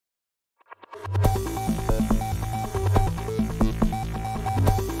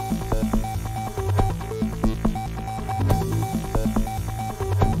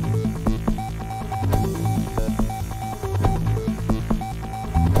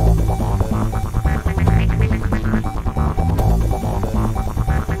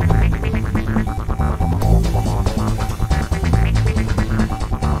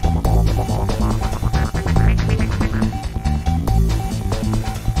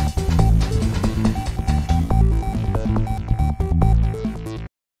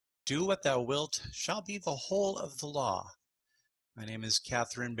Do what thou wilt shall be the whole of the law. My name is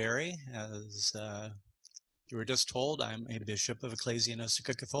Catherine Berry. As you were just told, I'm a bishop of Ecclesia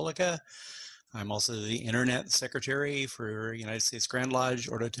Gnostica Catholica. I'm also the internet secretary for United States Grand Lodge,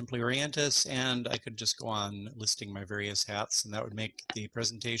 Ordo Templi Orientis, and I could just go on listing my various hats, and that would make the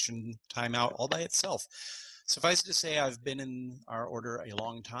presentation time out all by itself. Suffice it to say, I've been in our order a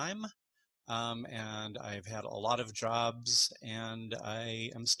long time. And I've had a lot of jobs, and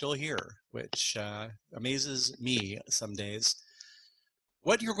I am still here, which amazes me some days.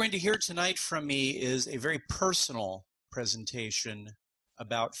 What you're going to hear tonight from me is a very personal presentation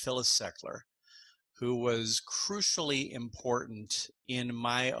about Phyllis Seckler, who was crucially important in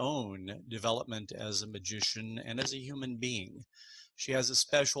my own development as a magician and as a human being. She has a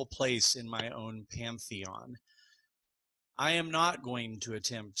special place in my own pantheon. I am not going to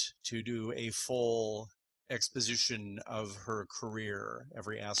attempt to do a full exposition of her career,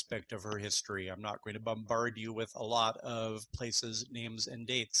 every aspect of her history. I'm not going to bombard you with a lot of places, names, and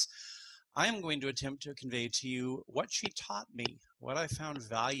dates. I am going to attempt to convey to you what she taught me, what I found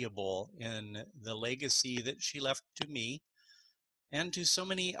valuable in the legacy that she left to me and to so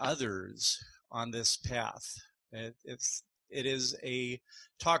many others on this path. It is a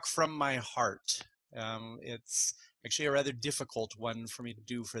talk from my heart. It's actually a rather difficult one for me to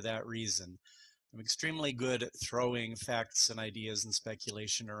do for that reason. I'm extremely good at throwing facts and ideas and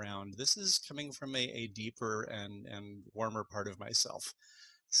speculation around. This is coming from a deeper and warmer part of myself.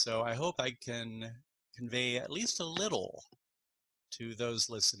 So I hope I can convey at least a little to those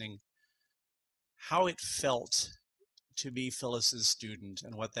listening how it felt to be Phyllis's student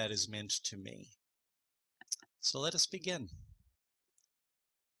and what that has meant to me. So let us begin.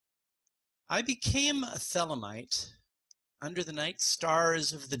 I became a Thelemite under the night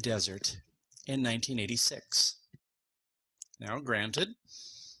stars of the desert in 1986. Now, granted,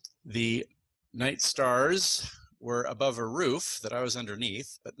 the night stars were above a roof that I was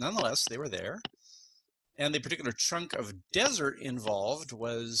underneath, but nonetheless, they were there. And the particular chunk of desert involved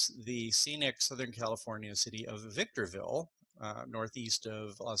was the scenic Southern California city of Victorville, northeast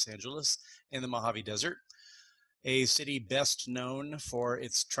of Los Angeles, in the Mojave Desert. A city best known for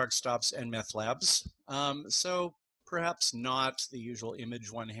its truck stops and meth labs. So perhaps not the usual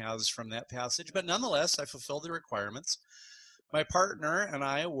image one has from that passage, but nonetheless, I fulfilled the requirements. My partner and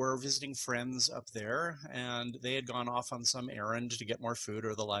I were visiting friends up there, and they had gone off on some errand to get more food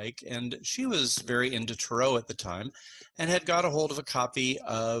or the like, and she was very into Tarot at the time and had got a hold of a copy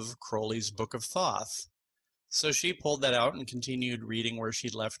of Crowley's Book of Thoth. So she pulled that out and continued reading where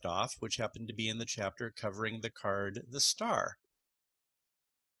she'd left off, which happened to be in the chapter covering the card, the Star.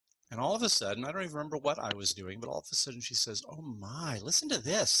 And all of a sudden, I don't even remember what I was doing, but all of a sudden she says, "Oh my, listen to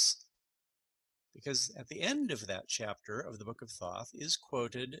this." Because at the end of that chapter of the Book of Thoth is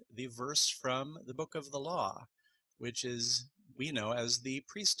quoted the verse from the Book of the Law, which is, we know as the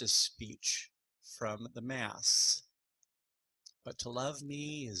priestess speech from the Mass. "But to love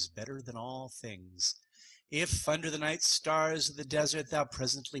me is better than all things. If under the night stars of the desert thou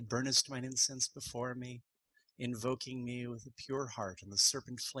presently burnest mine incense before me, invoking me with a pure heart and the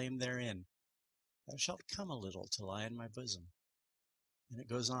serpent flame therein, thou shalt come a little to lie in my bosom." And it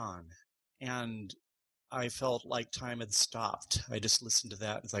goes on. And I felt like time had stopped. I just listened to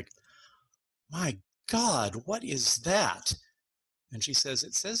that. It's like, my God, what is that? And she says,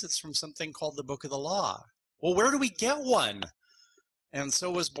 "It says it's from something called the Book of the Law." Well, where do we get one? And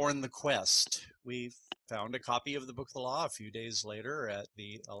so was born the quest. We found a copy of the Book of the Law a few days later at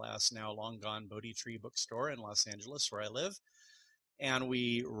the, alas, now long gone Bodhi Tree bookstore in Los Angeles, where I live. And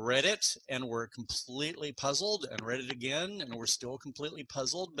we read it and were completely puzzled, and read it again and were still completely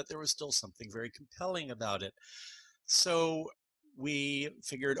puzzled, but there was still something very compelling about it. So we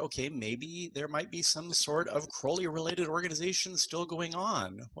figured, okay, maybe there might be some sort of Crowley-related organization still going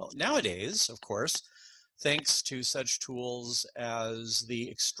on. Well, nowadays, of course, thanks to such tools as the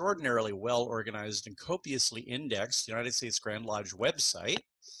extraordinarily well-organized and copiously indexed United States Grand Lodge website,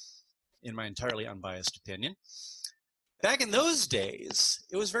 in my entirely unbiased opinion. Back in those days,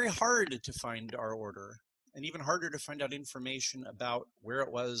 it was very hard to find our order. and even harder to find out information about where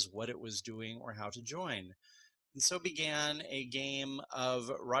it was, what it was doing, or how to join. And so began a game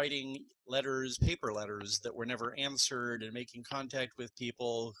of writing letters, paper letters that were never answered, and making contact with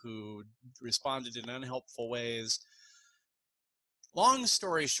people who responded in unhelpful ways. Long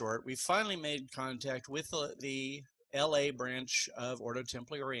story short, we finally made contact with the LA branch of Ordo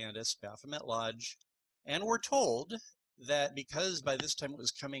Templi Orientis, Baphomet Lodge, and were told that because by this time it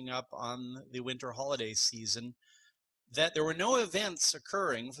was coming up on the winter holiday season, that there were no events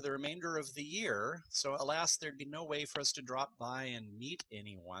occurring for the remainder of the year. So alas, there'd be no way for us to drop by and meet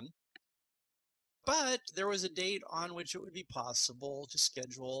anyone. But there was a date on which it would be possible to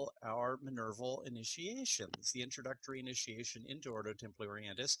schedule our Minerval initiations, the introductory initiation into Ordo Templi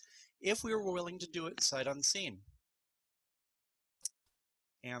Orientis, if we were willing to do it sight unseen.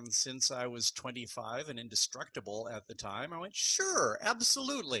 And since I was 25 and indestructible at the time, I went, sure,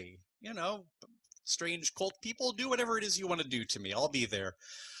 absolutely. You know, strange cult people, do whatever it is you want to do to me. I'll be there.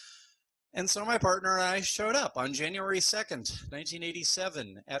 And so my partner and I showed up on January 2nd,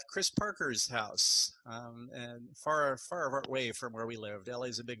 1987 at Chris Parker's house, and far away from where we lived.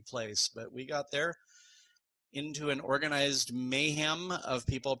 LA's a big place, but we got there into an organized mayhem of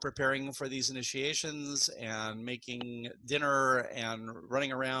people preparing for these initiations and making dinner and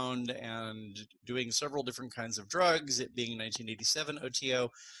running around and doing several different kinds of drugs, it being 1987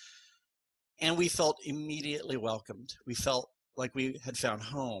 O.T.O. And we felt immediately welcomed. We felt like we had found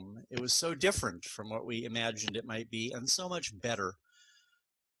home. It was so different from what we imagined it might be, and so much better.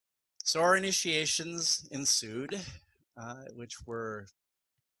 So our initiations ensued, which were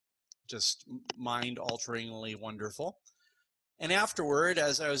just mind-alteringly wonderful. And afterward,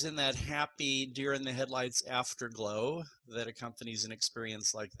 as I was in that happy deer in the headlights afterglow that accompanies an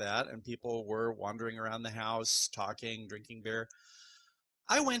experience like that, and people were wandering around the house, talking, drinking beer,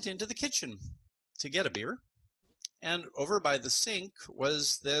 I went into the kitchen to get a beer. And over by the sink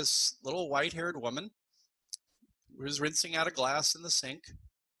was this little white-haired woman who was rinsing out a glass in the sink.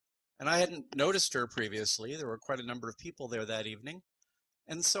 And I hadn't noticed her previously. There were quite a number of people there that evening.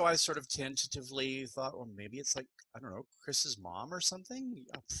 And so I sort of tentatively thought, well, maybe it's like, I don't know, Chris's mom or something.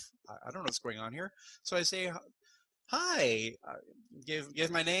 I don't know what's going on here. So I say, hi,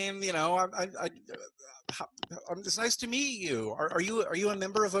 give my name, you know, it's nice to meet you. Are you a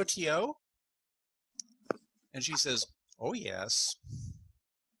member of O.T.O? And she says, oh, yes.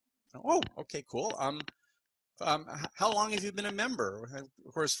 Oh, okay, cool. How long have you been a member?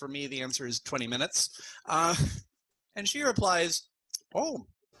 Of course, for me, the answer is 20 minutes. And she replies, oh,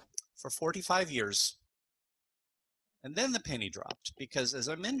 for 45 years. And then the penny dropped, because as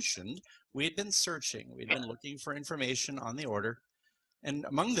I mentioned, we had been searching. We'd been looking for information on the order. And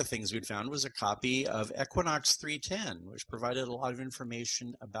among the things we'd found was a copy of Equinox 310, which provided a lot of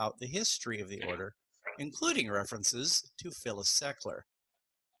information about the history of the order, including references to Phyllis Seckler.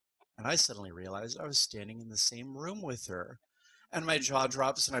 And I suddenly realized I was standing in the same room with her. And my jaw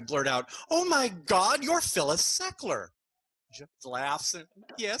drops and I blurt out, oh my God, you're Phyllis Seckler. She laughs and,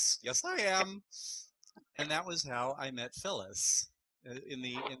 yes, I am. And that was how I met Phyllis, in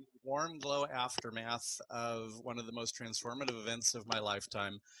the warm glow aftermath of one of the most transformative events of my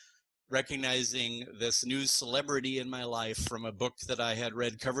lifetime, recognizing this new celebrity in my life from a book that I had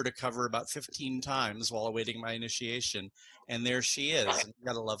read cover to cover about 15 times while awaiting my initiation. And there she is. And we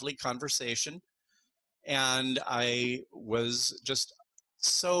got a lovely conversation. And I was just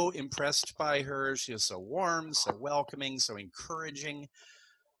so impressed by her. She was so warm, so welcoming, so encouraging.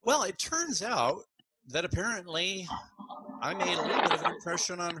 Well, it turns out that apparently I made a little bit of an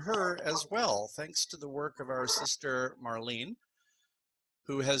impression on her as well, thanks to the work of our sister Marlene,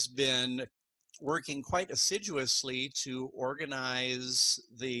 who has been working quite assiduously to organize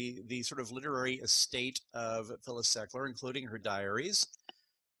the sort of literary estate of Phyllis Seckler, including her diaries.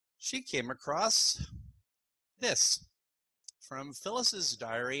 She came across this from Phyllis's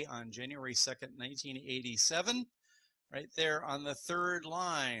diary on January 2nd, 1987. Right there on the third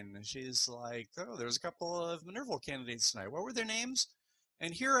line, she's like, oh, there's a couple of Minerval candidates tonight. What were their names?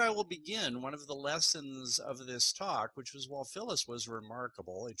 And here I will begin one of the lessons of this talk, which was, while Phyllis was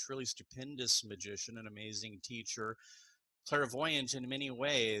remarkable, a truly stupendous magician, an amazing teacher, clairvoyant in many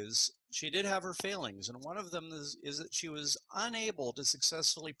ways, she did have her failings. And one of them is that she was unable to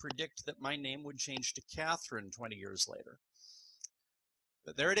successfully predict that my name would change to Catherine 20 years later.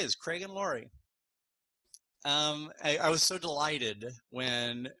 But there it is, Craig and Laurie. I was so delighted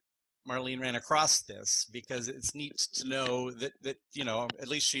when Marlene ran across this, because it's neat to know that you know, at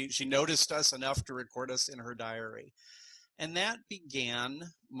least she noticed us enough to record us in her diary. And that began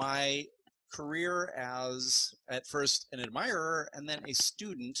my career as, at first, an admirer and then a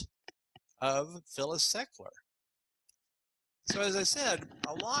student of Phyllis Seckler. So as I said,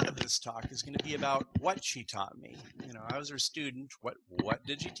 a lot of this talk is going to be about what she taught me. You know, I was her student. What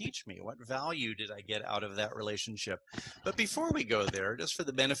did she teach me? What value did I get out of that relationship? But before we go there, just for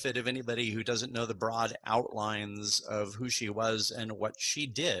the benefit of anybody who doesn't know the broad outlines of who she was and what she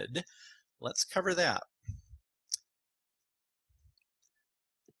did, let's cover that.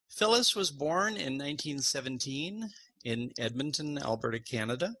 Phyllis was born in 1917 in Edmonton, Alberta,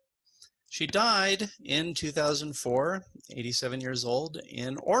 Canada. She died in 2004, 87 years old,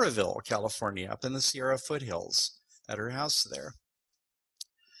 in Oroville, California, up in the Sierra foothills at her house there.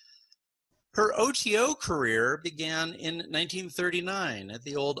 Her O.T.O career began in 1939 at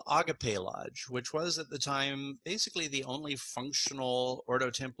the old Agapé Lodge, which was at the time basically the only functional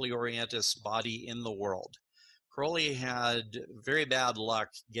Ordo Templi Orientis body in the world. Crowley had very bad luck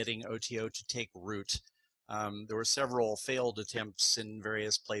getting O.T.O to take root. There were several failed attempts in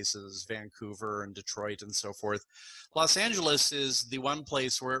various places, Vancouver and Detroit and so forth. Los Angeles is the one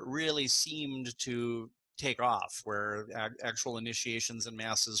place where it really seemed to take off, where actual initiations and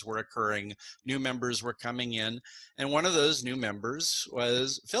masses were occurring, new members were coming in, and one of those new members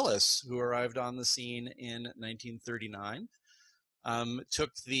was Phyllis, who arrived on the scene in 1939.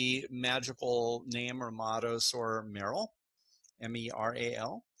 Took the magical name or motto Sor Meral,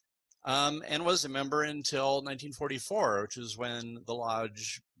 M-E-R-A-L, and was a member until 1944, which is when the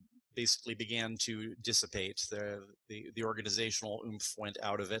lodge basically began to dissipate. The organizational oomph went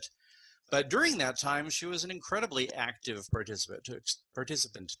out of it. But during that time, she was an incredibly active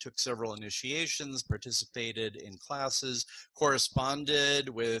participant, took several initiations, participated in classes, corresponded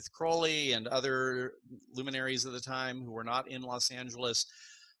with Crowley and other luminaries of the time who were not in Los Angeles.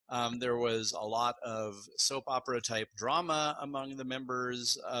 There was a lot of soap opera type drama among the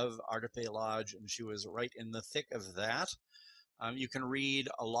members of Agapé Lodge, and she was right in the thick of that. You can read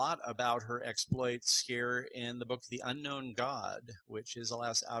a lot about her exploits here in the book The Unknown God, which is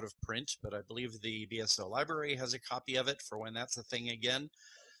alas out of print, but I believe the BSO library has a copy of it for when that's a thing again.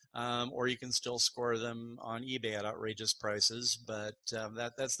 Or you can still score them on eBay at outrageous prices, but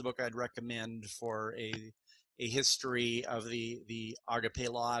that's the book I'd recommend for a history of the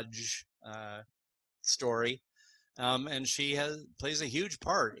Agapé Lodge story. And she plays a huge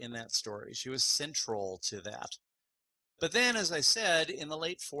part in that story. She was central to that. But then, as I said, in the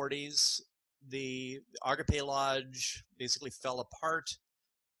late 40s, the Agapé Lodge basically fell apart.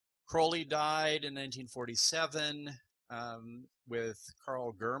 Crowley died in 1947, with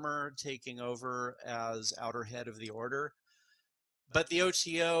Karl Germer taking over as outer head of the order. But the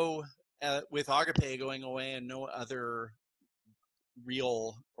O.T.O, with Agapé going away and no other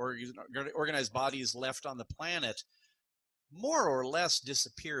real organized bodies left on the planet, more or less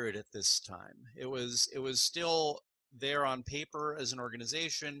disappeared at this time. It was still there on paper as an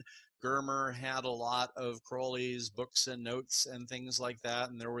organization. Germer had a lot of Crowley's books and notes and things like that,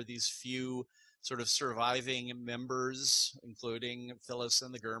 and there were these few sort of surviving members, including Phyllis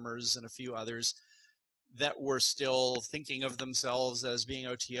and the Germers and a few others, that were still thinking of themselves as being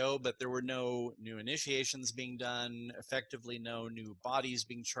O.T.O, but there were no new initiations being done, effectively no new bodies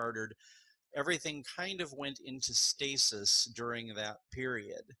being chartered. Everything kind of went into stasis during that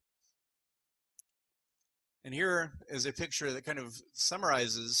period. And here is a picture that kind of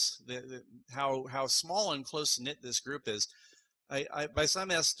summarizes how small and close-knit this group is. By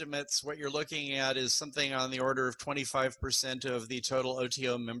some estimates, what you're looking at is something on the order of 25% of the total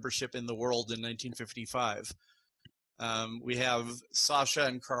O.T.O membership in the world in 1955. We have Sasha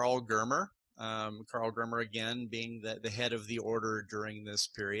and Karl Germer. Karl Germer, again, being the head of the order during this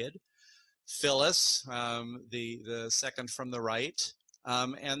period. Phyllis, the second from the right,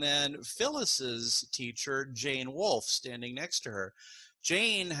 and then Phyllis's teacher, Jane Wolfe, standing next to her.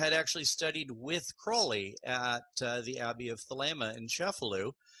 Jane had actually studied with Crowley at the Abbey of Thelema in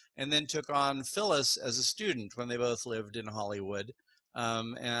Sheffield, and then took on Phyllis as a student when they both lived in Hollywood.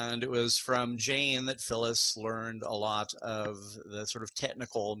 And it was from Jane that Phyllis learned a lot of the sort of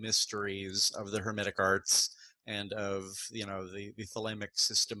technical mysteries of the Hermetic arts and of, the Thelemic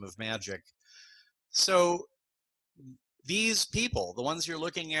system of magic. So these people, the ones you're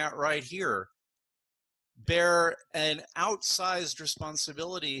looking at right here, bear an outsized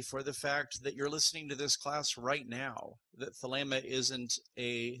responsibility for the fact that you're listening to this class right now, that Thelema isn't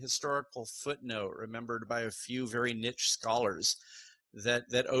a historical footnote remembered by a few very niche scholars,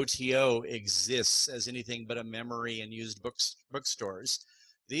 that O.T.O exists as anything but a memory in used bookstores.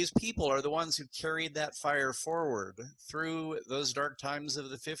 These people are the ones who carried that fire forward through those dark times of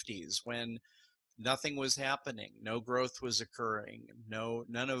the 50s when nothing was happening, no growth was occurring,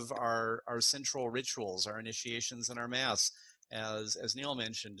 none of our central rituals, our initiations and our mass as Neil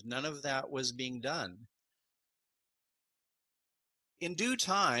mentioned, none of that was being done. In due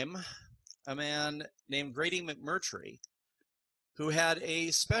time, a man named Grady McMurtry, who had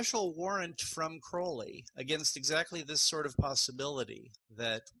a special warrant from Crowley against exactly this sort of possibility,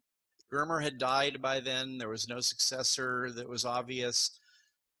 that Germer had died by then, there was no successor that was obvious,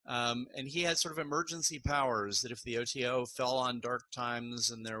 and he had sort of emergency powers that if the O.T.O. fell on dark times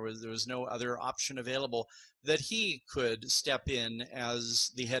and there was no other option available, that he could step in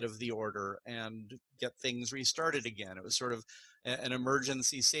as the head of the order and get things restarted again. It was sort of an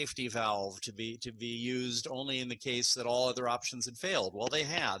emergency safety valve to be used only in the case that all other options had failed. Well, they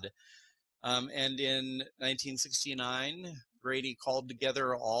had. And in 1969, Grady called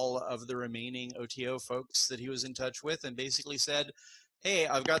together all of the remaining O.T.O. folks that he was in touch with and basically said, hey,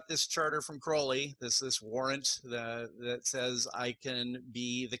 I've got this charter from Crowley, this warrant that says I can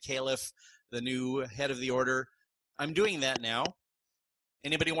be the caliph, the new head of the order. I'm doing that now.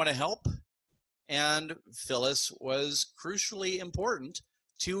 Anybody want to help? And Phyllis was crucially important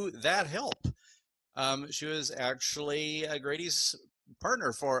to that help. She was actually Grady's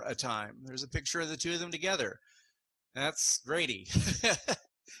partner for a time. There's a picture of the two of them together. That's Grady.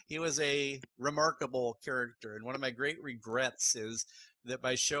 He was a remarkable character, and one of my great regrets is that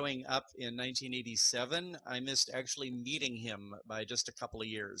by showing up in 1987, I missed actually meeting him by just a couple of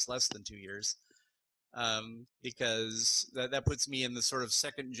years, less than 2 years, because that puts me in the sort of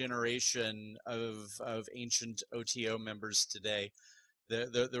second generation of ancient O.T.O. members today.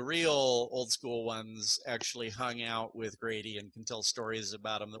 The real old school ones actually hung out with Grady and can tell stories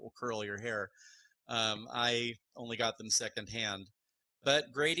about him that will curl your hair. I only got them secondhand.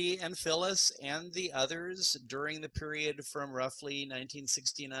 But Grady and Phyllis and the others during the period from roughly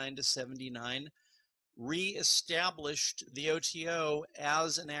 1969 to 79 reestablished the O.T.O.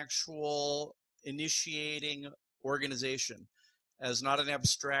 as an actual initiating organization, as not an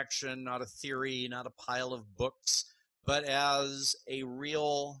abstraction, not a theory, not a pile of books, but as a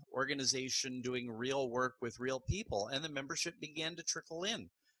real organization doing real work with real people. And the membership began to trickle in.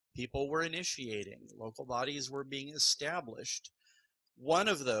 People were initiating. Local bodies were being established. One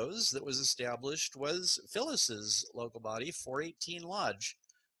of those that was established was Phyllis's local body, 418 Lodge,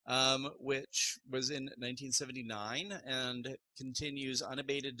 which was in 1979 and continues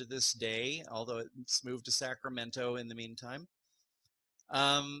unabated to this day, although it's moved to Sacramento in the meantime.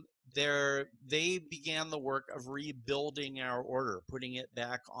 They began the work of rebuilding our order, putting it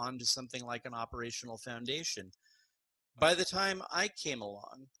back onto something like an operational foundation. By the time I came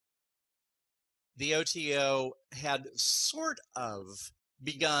along, the O.T.O. had sort of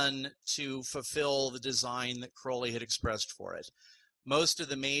begun to fulfill the design that Crowley had expressed for it. Most of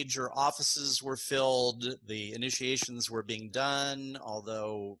the major offices were filled, the initiations were being done,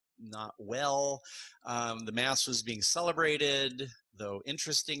 although not well. The Mass was being celebrated, though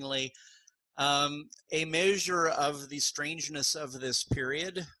interestingly. A measure of the strangeness of this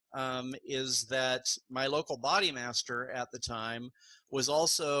period is that my local body master at the time was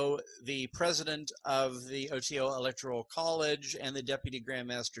also the president of the O.T.O. Electoral College and the deputy Grand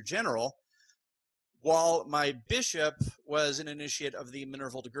Master General, while my bishop was an initiate of the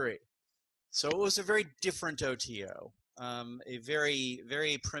Minerval degree. So it was a very different O.T.O., a very,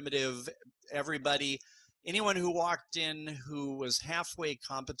 very primitive, anyone who walked in who was halfway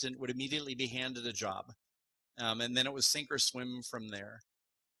competent would immediately be handed a job. And then it was sink or swim from there.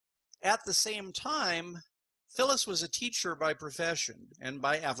 At the same time, Phyllis was a teacher by profession and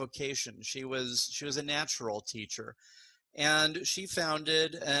by avocation. She was a natural teacher. And she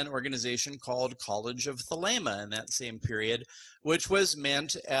founded an organization called College of Thelema in that same period, which was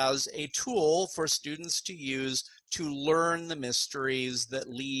meant as a tool for students to use to learn the mysteries that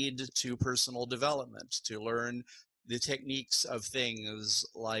lead to personal development, to learn the techniques of things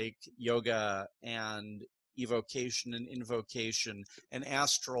like yoga and evocation and invocation and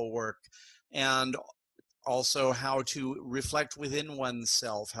astral work, and also how to reflect within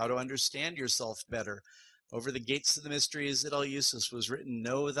oneself, how to understand yourself better. Over the gates of the mysteries at Eleusis was written,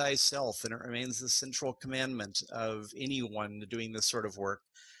 know thyself, and it remains the central commandment of anyone doing this sort of work.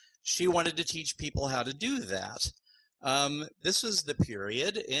 She wanted to teach people how to do that. This was the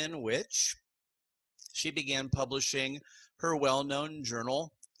period in which she began publishing her well-known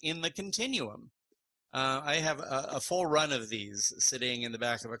journal, In the Continuum. I have a full run of these sitting in the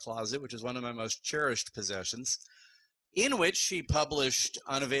back of a closet, which is one of my most cherished possessions, in which she published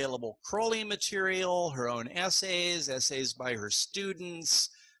unavailable Crowley material, her own essays by her students,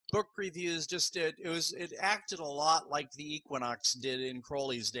 book reviews just it acted a lot like the Equinox did in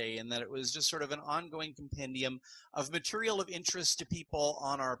Crowley's day, in that it was just sort of an ongoing compendium of material of interest to people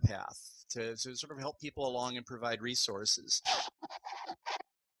on our path, to sort of help people along and provide resources.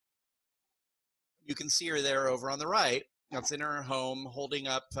 You can see her there over on the right. That's in her home, holding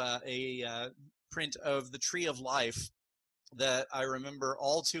up a print of the Tree of Life that I remember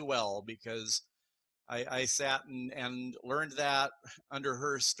all too well, because I sat and learned that under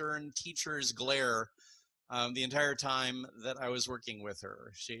her stern teacher's glare the entire time that I was working with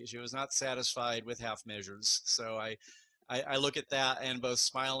her. She was not satisfied with half measures. So I look at that and both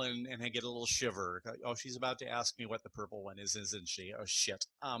smile and I get a little shiver. Oh, she's about to ask me what the purple one is, isn't she? Oh, shit.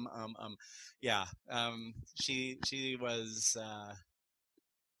 Yeah. She was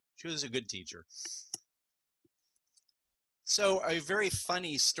a good teacher. So a very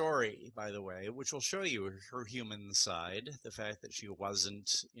funny story, by the way, which will show you her human side, the fact that she wasn't,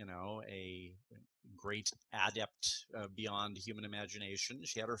 you know, a great adept beyond human imagination.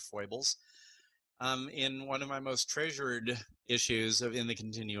 She had her foibles. In one of my most treasured issues of In the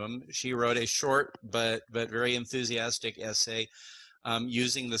Continuum, she wrote a short but very enthusiastic essay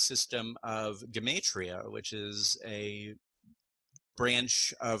using the system of gematria, which is a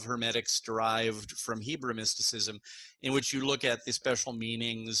branch of Hermetics derived from Hebrew mysticism, in which you look at the special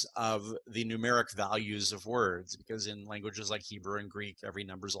meanings of the numeric values of words, because in languages like Hebrew and Greek, every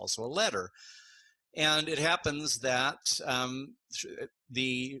number is also a letter. And it happens that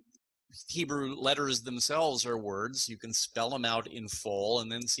the Hebrew letters themselves are words. You can spell them out in full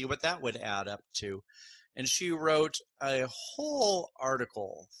and then see what that would add up to. And she wrote a whole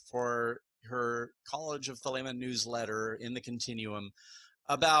article for her College of Thelema newsletter In the Continuum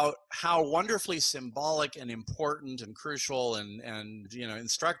about how wonderfully symbolic and important and crucial and you know,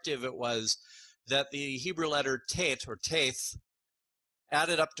 instructive it was that the Hebrew letter tet, or teth,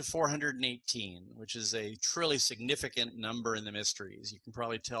 added up to 418, which is a truly significant number in the mysteries. You can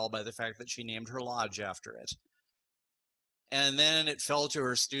probably tell by the fact that she named her lodge after it. And then it fell to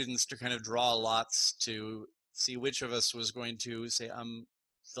her students to kind of draw lots to see which of us was going to say,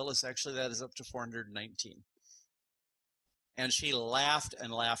 Phyllis, actually that is up to 419. And she laughed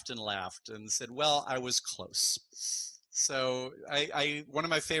and laughed and laughed and said, well, I was close. So one of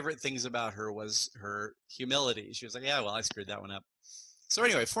my favorite things about her was her humility. She was like, yeah, well, I screwed that one up. So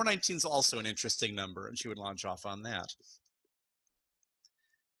anyway, 419 is also an interesting number, and she would launch off on that.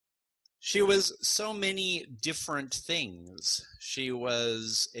 She was so many different things. She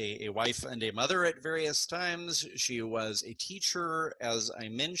was a wife and a mother at various times. She was a teacher, as I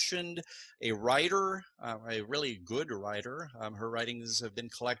mentioned, a writer, a really good writer. Her writings have been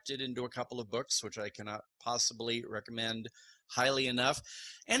collected into a couple of books, which I cannot possibly recommend highly enough,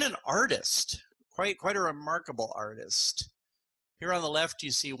 and an artist, quite a remarkable artist. Here on the left,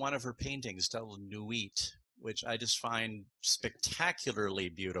 you see one of her paintings titled Nuit, which I just find spectacularly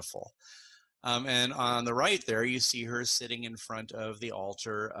beautiful. And on the right there, you see her sitting in front of the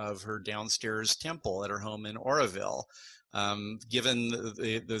altar of her downstairs temple at her home in Oroville. Given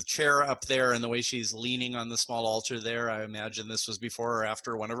the chair up there and the way she's leaning on the small altar there, I imagine this was before or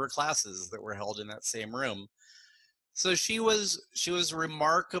after one of her classes that were held in that same room. So she was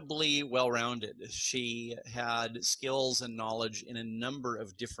remarkably well-rounded. She had skills and knowledge in a number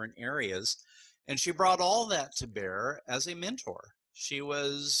of different areas, and she brought all that to bear as a mentor. She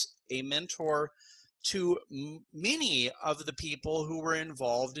was a mentor to many of the people who were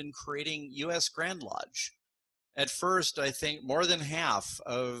involved in creating U.S. Grand Lodge. At first, I think more than half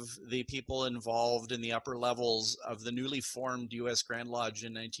of the people involved in the upper levels of the newly formed U.S. Grand Lodge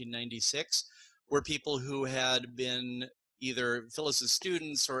in 1996 were people who had been either Phyllis's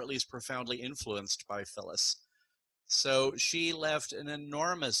students or at least profoundly influenced by Phyllis. So she left an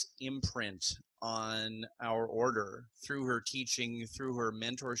enormous imprint on our order through her teaching, through her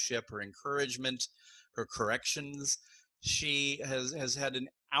mentorship, her encouragement, her corrections. She has had an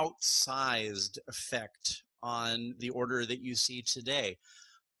outsized effect on the order that you see today.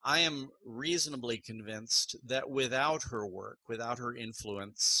 I am reasonably convinced that without her work, without her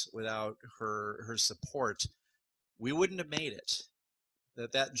influence, without her support, we wouldn't have made it.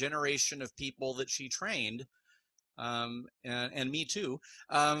 That generation of people that she trained, and me too,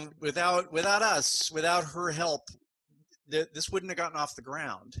 without us, without her help, this wouldn't have gotten off the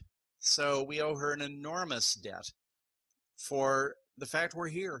ground. So we owe her an enormous debt for the fact we're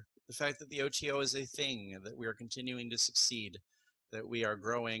here, the fact that the O.T.O is a thing, that we are continuing to succeed, that we are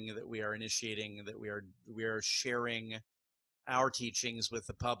growing, that we are initiating, that we are sharing our teachings with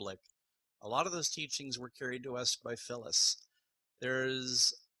the public. A lot of those teachings were carried to us by Phyllis.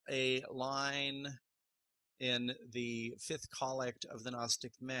 There's a line in the fifth collect of the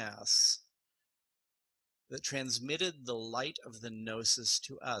Gnostic Mass that transmitted the light of the Gnosis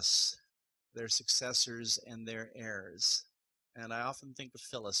to us, their successors and their heirs. And I often think of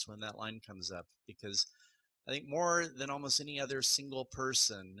Phyllis when that line comes up, because I think more than almost any other single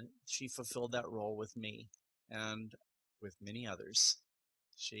person, she fulfilled that role with me and with many others.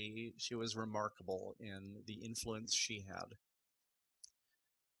 She was remarkable in the influence she had.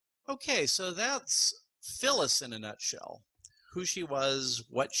 Okay, so that's Phyllis in a nutshell. Who she was,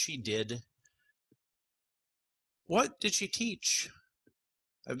 what she did. What did she teach?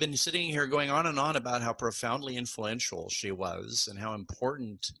 I've been sitting here going on and on about how profoundly influential she was and how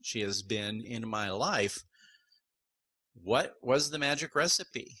important she has been in my life. What was the magic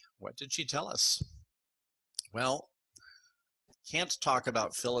recipe? What did she tell us? Well, can't talk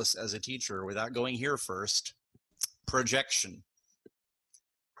about Phyllis as a teacher without going here first. Projection.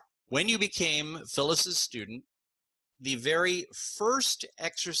 When you became Phyllis's student, the very first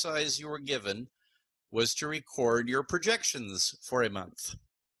exercise you were given was to record your projections for a month.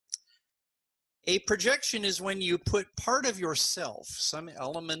 A projection is when you put part of yourself, some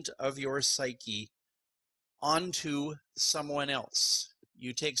element of your psyche, onto someone else.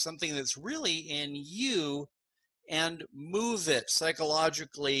 You take something that's really in you and move it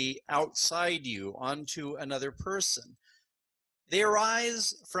psychologically outside you onto another person. They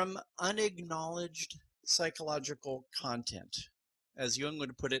arise from unacknowledged psychological content. As Jung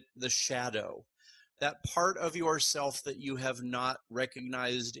would put it, the shadow. That part of yourself that you have not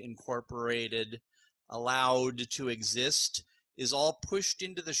recognized, incorporated, allowed to exist is all pushed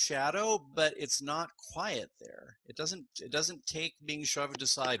into the shadow, but it's not quiet there. It doesn't take being shoved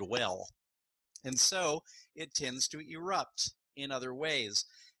aside well. And so it tends to erupt in other ways.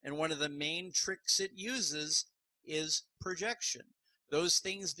 And one of the main tricks it uses is projection. Those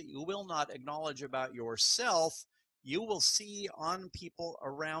things that you will not acknowledge about yourself, you will see on people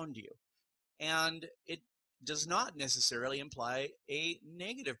around you. And it does not necessarily imply a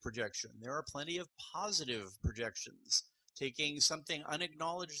negative projection. There are plenty of positive projections, taking something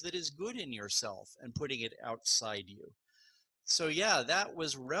unacknowledged that is good in yourself and putting it outside you. So yeah, that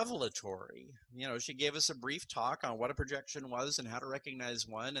was revelatory. You know, she gave us a brief talk on what a projection was and how to recognize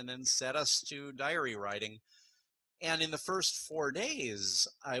one, and then set us to diary writing. And in the first 4 days,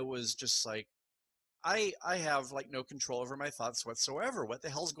 I was just like, I have like no control over my thoughts whatsoever. What the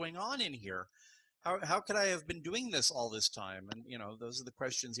hell's going on in here? How could I have been doing this all this time? And you know, those are the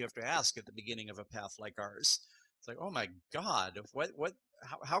questions you have to ask at the beginning of a path like ours. It's like, oh my God,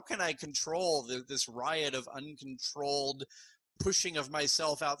 how can I control this riot of uncontrolled pushing of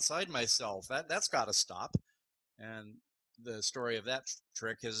myself outside myself? That's got to stop. And the story of that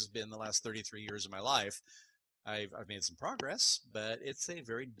trick has been the last 33 years of my life. I've made some progress, but it's a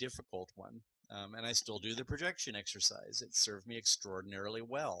very difficult one. And I still do the projection exercise. It served me extraordinarily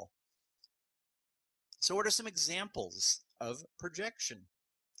well. So what are some examples of projection?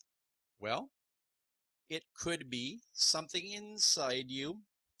 Well, it could be something inside you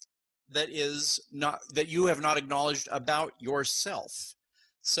that you have not acknowledged about yourself.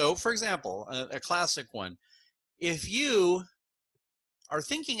 So, for example, a classic one, if you are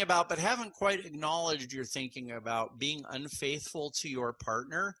thinking about but haven't quite acknowledged you're thinking about being unfaithful to your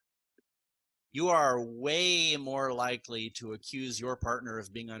partner, you are way more likely to accuse your partner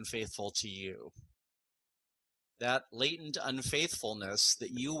of being unfaithful to you. That latent unfaithfulness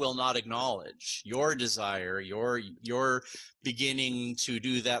that you will not acknowledge, your desire, your beginning to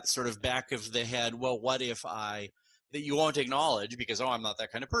do that sort of back of the head, well, what if that you won't acknowledge because, oh, I'm not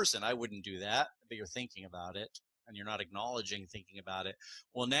that kind of person, I wouldn't do that, but you're thinking about it and you're not acknowledging thinking about it.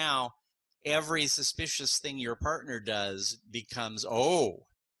 Well, now every suspicious thing your partner does becomes, oh,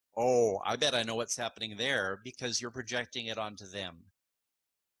 I bet I know what's happening there, because you're projecting it onto them.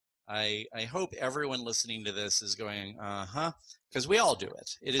 I hope everyone listening to this is going, because we all do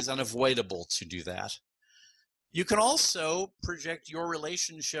it. It is unavoidable to do that. You can also project your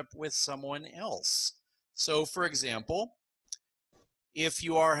relationship with someone else. So, for example, if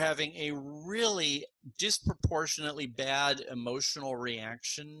you are having a really disproportionately bad emotional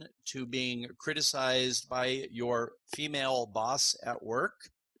reaction to being criticized by your female boss at work,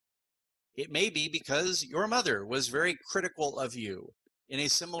 it may be because your mother was very critical of you in a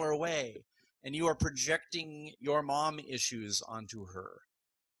similar way, and you are projecting your mom issues onto her.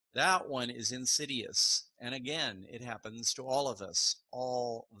 That one is insidious. And again, it happens to all of us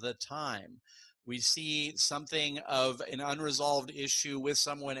all the time. We see something of an unresolved issue with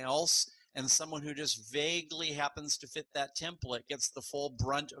someone else, and someone who just vaguely happens to fit that template gets the full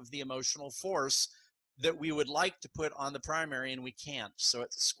brunt of the emotional force that we would like to put on the primary, and we can't. So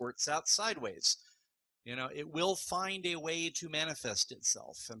it squirts out sideways. You know, it will find a way to manifest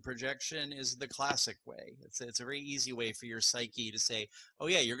itself, and projection is the classic way. It's a very easy way for your psyche to say, oh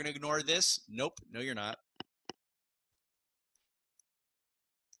yeah, you're going to ignore this? Nope, no you're not.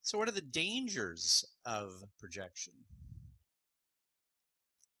 So what are the dangers of projection?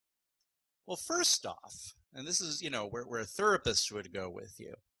 Well, first off, and this is, you know, where a therapist would go with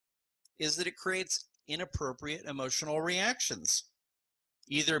you, is that it creates inappropriate emotional reactions.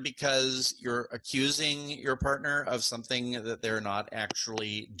 Either because you're accusing your partner of something that they're not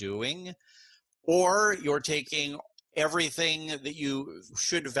actually doing, or you're taking everything that you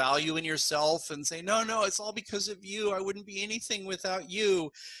should value in yourself and say, no, no, it's all because of you. I wouldn't be anything without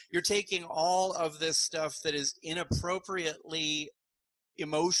you. You're taking all of this stuff that is inappropriately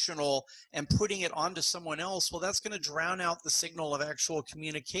emotional and putting it onto someone else. Well, that's going to drown out the signal of actual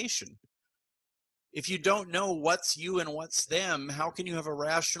communication. If you don't know what's you and what's them, how can you have a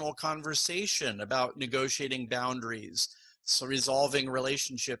rational conversation about negotiating boundaries, so resolving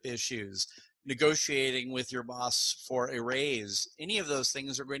relationship issues, negotiating with your boss for a raise? Any of those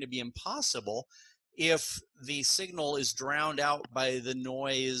things are going to be impossible if the signal is drowned out by the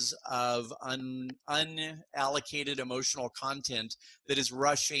noise of unallocated emotional content that is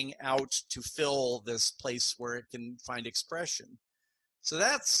rushing out to fill this place where it can find expression. So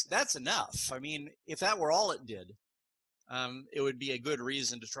that's enough. I mean, if that were all it did, it would be a good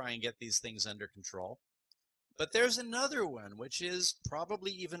reason to try and get these things under control. But there's another one, which is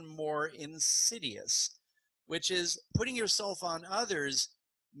probably even more insidious, which is putting yourself on others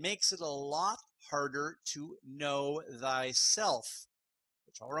makes it a lot harder to know thyself,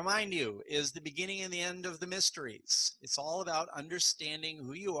 which I'll remind you is the beginning and the end of the mysteries. It's all about understanding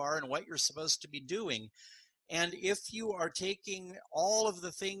who you are and what you're supposed to be doing. And if you are taking all of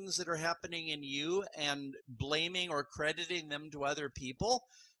the things that are happening in you and blaming or crediting them to other people,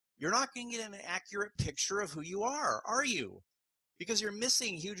 you're not going to get an accurate picture of who you are you? Because you're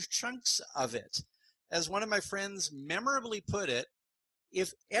missing huge chunks of it. As one of my friends memorably put it,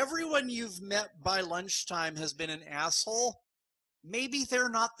 if everyone you've met by lunchtime has been an asshole, maybe they're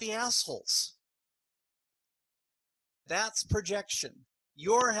not the assholes. That's projection.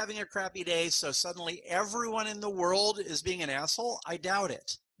 You're having a crappy day, so suddenly everyone in the world is being an asshole? I doubt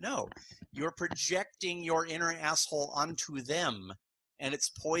it. No, you're projecting your inner asshole onto them, and it's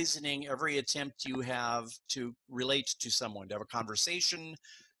poisoning every attempt you have to relate to someone, to have a conversation,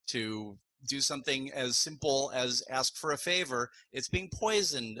 to do something as simple as ask for a favor. It's being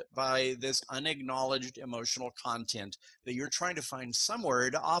poisoned by this unacknowledged emotional content that you're trying to find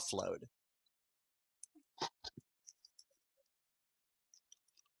somewhere to offload.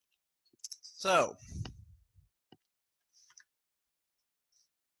 So,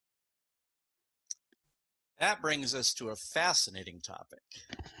 that brings us to a fascinating topic: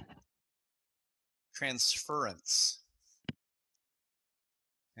 transference,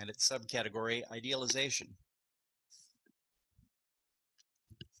 and its subcategory, idealization.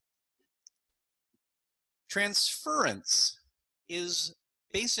 Transference is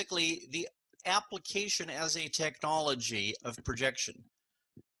basically the application as a technology of projection,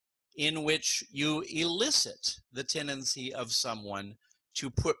 in which you elicit the tendency of someone to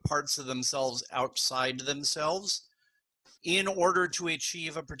put parts of themselves outside themselves in order to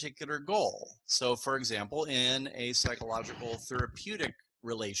achieve a particular goal. So, for example, in a psychological therapeutic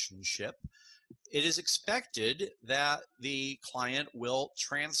relationship, it is expected that the client will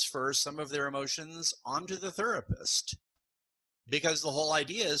transfer some of their emotions onto the therapist, because the whole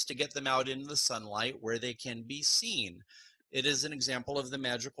idea is to get them out into the sunlight where they can be seen. It is an example of the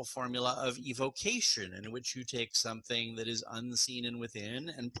magical formula of evocation, in which you take something that is unseen and within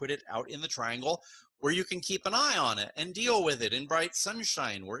and put it out in the triangle where you can keep an eye on it and deal with it in bright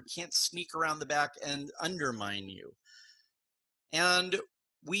sunshine, where it can't sneak around the back and undermine you. And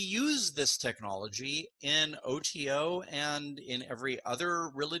we use this technology in O.T.O and in every other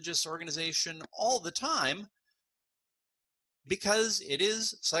religious organization all the time, because it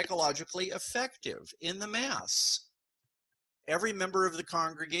is psychologically effective in the Mass. Every member of the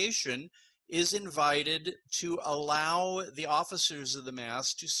congregation is invited to allow the officers of the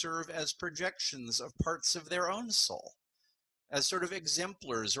Mass to serve as projections of parts of their own soul, as sort of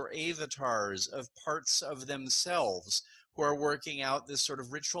exemplars or avatars of parts of themselves who are working out this sort of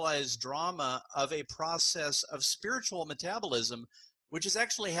ritualized drama of a process of spiritual metabolism, which is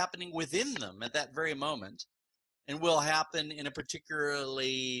actually happening within them at that very moment, and will happen in a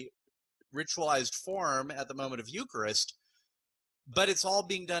particularly ritualized form at the moment of Eucharist. But it's all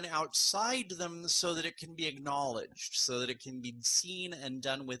being done outside them so that it can be acknowledged, so that it can be seen and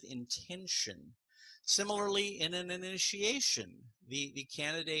done with intention. Similarly, in an initiation, the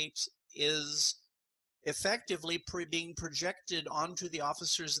candidate is effectively being projected onto the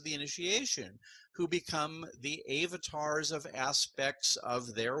officers of the initiation, who become the avatars of aspects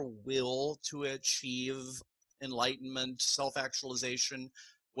of their will to achieve enlightenment, self-actualization,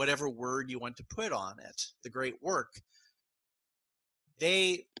 whatever word you want to put on it, the great work.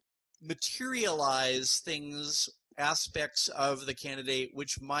 They materialize things, aspects of the candidate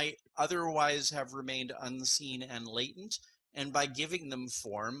which might otherwise have remained unseen and latent, and by giving them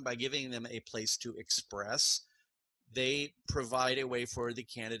form, by giving them a place to express, they provide a way for the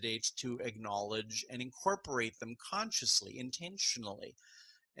candidate to acknowledge and incorporate them consciously, intentionally.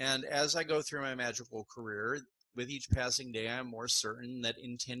 And as I go through my magical career, with each passing day, I'm more certain that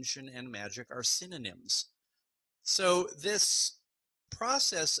intention and magic are synonyms. So this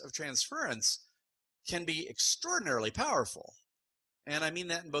process of transference can be extraordinarily powerful. And I mean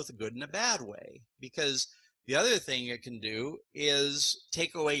that in both a good and a bad way, because the other thing it can do is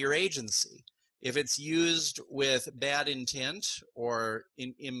take away your agency. If it's used with bad intent or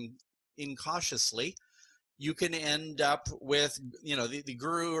incautiously, you can end up with, you know, the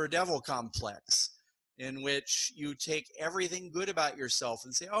guru or devil complex, in which you take everything good about yourself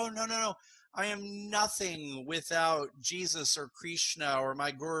and say, oh, no, no, no, I am nothing without Jesus or Krishna or my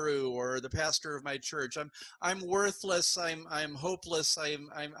guru or the pastor of my church. I'm worthless. I'm hopeless. I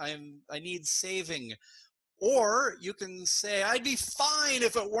need saving. Or you can say, I'd be fine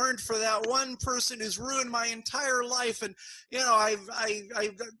if it weren't for that one person who's ruined my entire life. And, you know,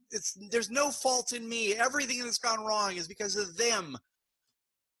 there's no fault in me. Everything that's gone wrong is because of them.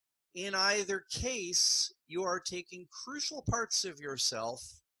 In either case, you are taking crucial parts of yourself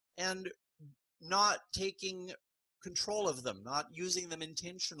and not taking control of them, not using them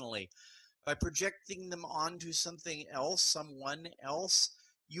intentionally. By projecting them onto something else, someone else,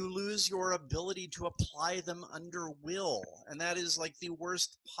 you lose your ability to apply them under will. And that is like the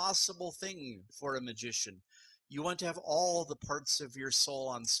worst possible thing for a magician. You want to have all the parts of your soul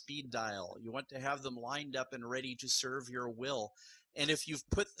on speed dial. You want to have them lined up and ready to serve your will. And if you've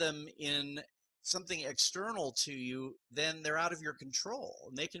put them in something external to you, then they're out of your control,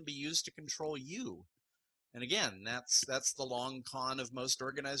 and they can be used to control you. And again, that's the long con of most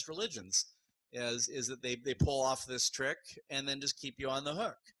organized religions. Is that they pull off this trick and then just keep you on the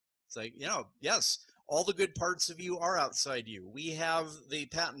hook. It's like, you know, yes, all the good parts of you are outside you. We have the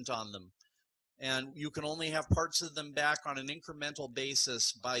patent on them. And you can only have parts of them back on an incremental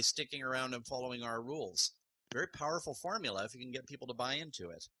basis by sticking around and following our rules. Very powerful formula if you can get people to buy into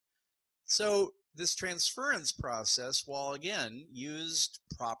it. So this transference process, while again used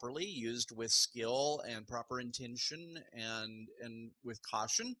properly, used with skill and proper intention and with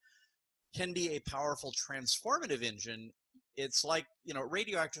caution, can be a powerful transformative engine. It's like, you know,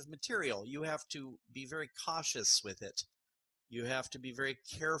 radioactive material. You have to be very cautious with it. You have to be very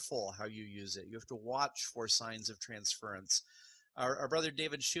careful how you use it. You have to watch for signs of transference. Our brother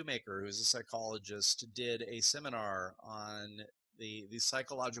David Shoemaker, who's a psychologist, did a seminar on the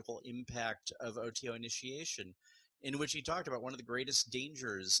psychological impact of O.T.O initiation, in which he talked about one of the greatest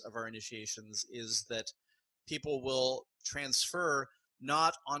dangers of our initiations is that people will transfer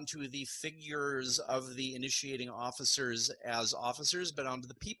not onto the figures of the initiating officers as officers, but onto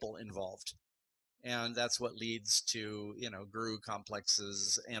the people involved. And that's what leads to, you know, guru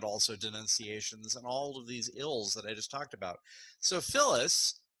complexes and also denunciations and all of these ills that I just talked about. So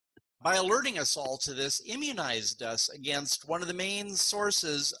Phyllis, by alerting us all to this, immunized us against one of the main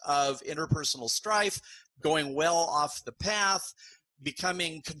sources of interpersonal strife, going well off the path,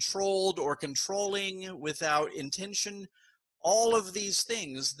 becoming controlled or controlling without intention. All of these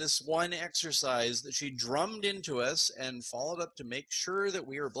things, this one exercise that she drummed into us and followed up to make sure that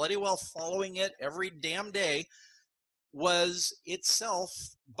we were bloody well following it every damn day, was itself,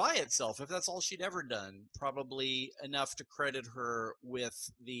 by itself, if that's all she'd ever done, probably enough to credit her with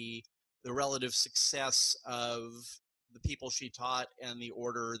the relative success of the people she taught and the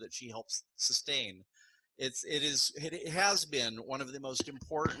order that she helped sustain. It has been one of the most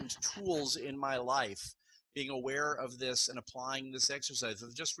important tools in my life, being aware of this and applying this exercise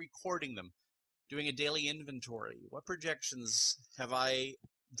of just recording them, doing a daily inventory. What projections have I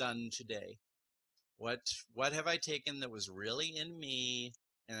done today? What have I taken that was really in me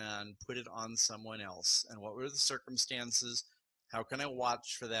and put it on someone else? And what were the circumstances? How can I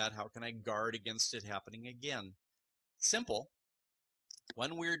watch for that? How can I guard against it happening again? Simple.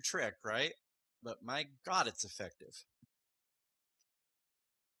 One weird trick, right? But my God, it's effective.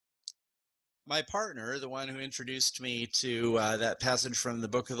 My partner, the one who introduced me to that passage from the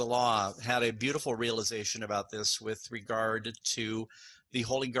Book of the Law, had a beautiful realization about this with regard to the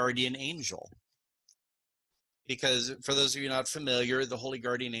Holy Guardian Angel. because for those of you not familiar, the Holy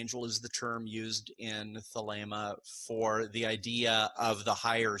Guardian Angel is the term used in Thelema for the idea of the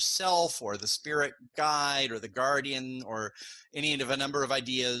higher self or the spirit guide or the guardian or any of a number of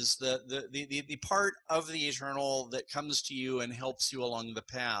ideas, the part of the eternal that comes to you and helps you along the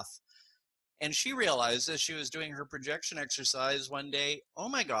path. And she realized as she was doing her projection exercise one day, oh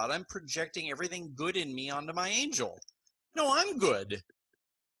my God, I'm projecting everything good in me onto my angel. No, I'm good.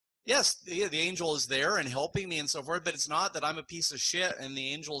 Yes, the angel is there and helping me and so forth, but it's not that I'm a piece of shit and the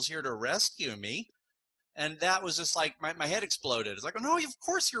angel is here to rescue me. And that was just like, my head exploded. It's like, oh no, of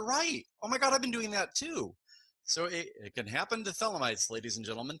course you're right. Oh my God, I've been doing that too. So it can happen to Thelemites, ladies and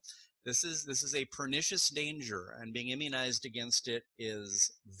gentlemen. This is a pernicious danger, and being immunized against it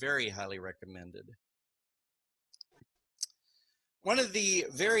is very highly recommended. One of the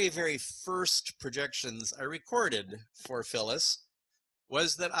very, very first projections I recorded for Phyllis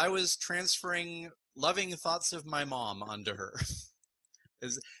was that I was transferring loving thoughts of my mom onto her.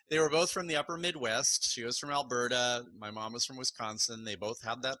 They were both from the upper Midwest. She was from Alberta. My mom was from Wisconsin. They both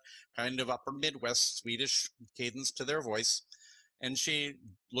had that kind of upper Midwest Swedish cadence to their voice. And she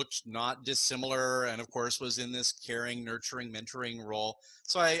looked not dissimilar, and of course was in this caring, nurturing, mentoring role.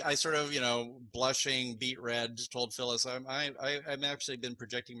 So I sort of, blushing, beet red, told Phyllis, I've actually been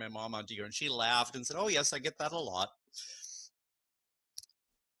projecting my mom onto you. And she laughed and said, oh yes, I get that a lot.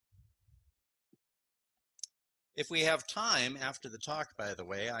 If we have time after the talk, by the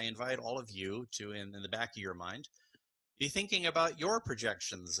way, I invite all of you to, in the back of your mind, be thinking about your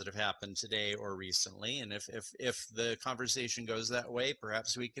projections that have happened today or recently. And if the conversation goes that way,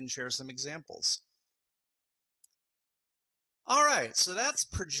 perhaps we can share some examples. All right, so that's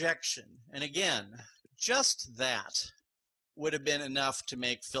projection. And again, just that would have been enough to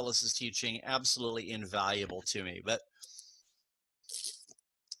make Phyllis's teaching absolutely invaluable to me. But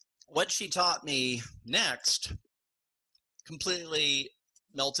what she taught me next completely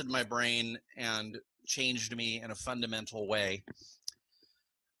melted my brain and changed me in a fundamental way.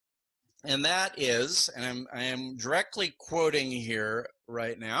 And that is, and I am directly quoting here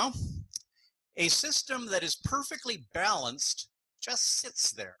right now, a system that is perfectly balanced just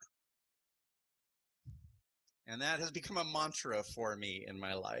sits there. And that has become a mantra for me in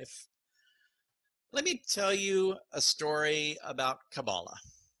my life. Let me tell you a story about Kabbalah.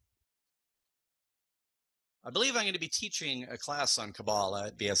 I believe I'm going to be teaching a class on Kabbalah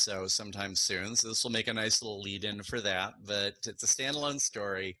at BSO sometime soon, so this will make a nice little lead-in for that, but it's a standalone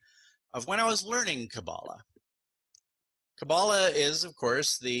story of when I was learning Kabbalah. Kabbalah is, of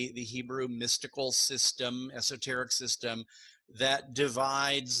course, the Hebrew mystical system, esoteric system, that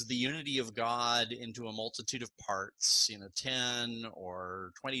divides the unity of God into a multitude of parts, 10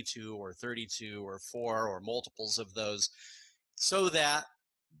 or 22 or 32 or 4 or multiples of those, so that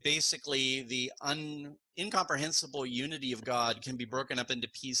basically the incomprehensible unity of God can be broken up into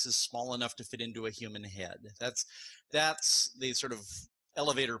pieces small enough to fit into a human head. That's the sort of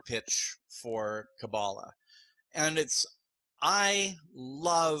elevator pitch for Kabbalah. And I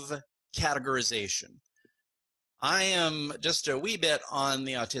love categorization. I am just a wee bit on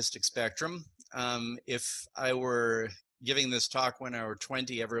the autistic spectrum. If I were giving this talk when I were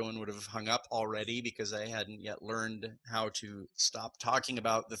 20, everyone would have hung up already because I hadn't yet learned how to stop talking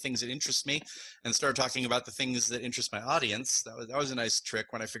about the things that interest me and start talking about the things that interest my audience. That was a nice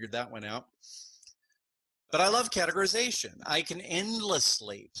trick when I figured that one out. But I love categorization. I can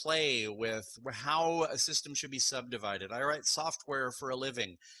endlessly play with how a system should be subdivided. I write software for a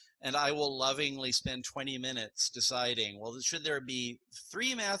living, and I will lovingly spend 20 minutes deciding, well, should there be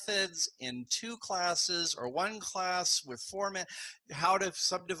 3 methods in 2 classes or 1 class with 4 methods? How to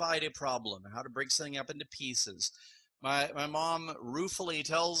subdivide a problem, how to break something up into pieces. My mom ruefully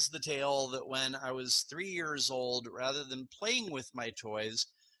tells the tale that when I was 3 years old, rather than playing with my toys,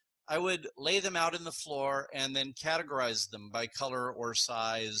 I would lay them out in the floor and then categorize them by color or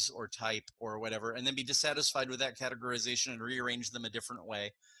size or type or whatever, and then be dissatisfied with that categorization and rearrange them a different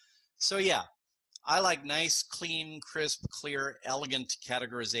way. So yeah, I like nice, clean, crisp, clear, elegant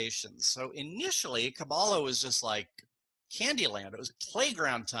categorizations. So initially, Kabbalah was just like Candyland. It was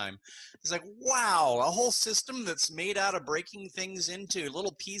playground time. It's like, wow, a whole system that's made out of breaking things into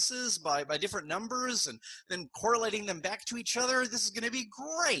little pieces by different numbers and then correlating them back to each other. This is going to be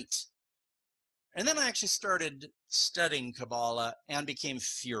great. And then I actually started studying Kabbalah and became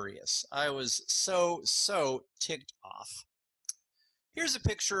furious. I was so ticked off. Here's a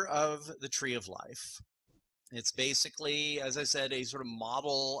picture of the Tree of Life. It's basically, as I said, a sort of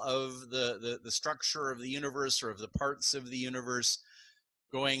model of the structure of the universe or of the parts of the universe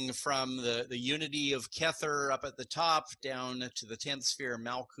going from the unity of Kether up at the top down to the 10th sphere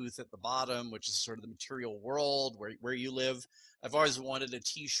Malkuth at the bottom, which is sort of the material world where you live. I've always wanted a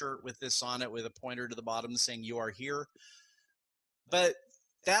t-shirt with this on it with a pointer to the bottom saying you are here. But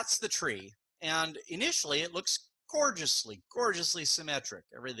that's the tree. And initially it looks gorgeously symmetric.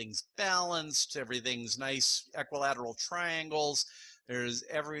 Everything's balanced, everything's nice equilateral triangles. There's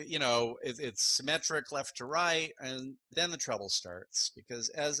it's symmetric left to right, and then the trouble starts, because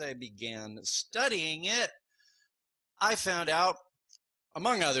as I began studying it, I found out,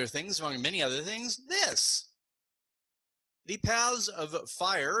 among many other things, this. The paths of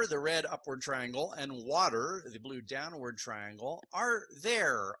fire, the red upward triangle, and water, the blue downward triangle, are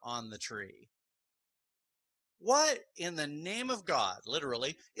there on the tree. What in the name of God,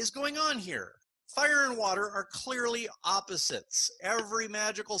 literally, is going on here? Fire and water are clearly opposites. Every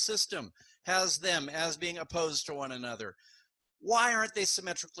magical system has them as being opposed to one another. Why aren't they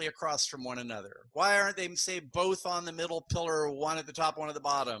symmetrically across from one another? Why aren't they, say, both on the middle pillar, one at the top, one at the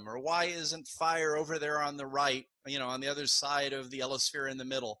bottom? Or why isn't fire over there on the right, on the other side of the yellow sphere in the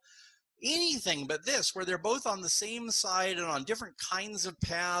middle? Anything but this, where they're both on the same side and on different kinds of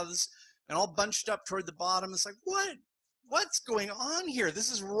paths and all bunched up toward the bottom. It's like, what's going on here?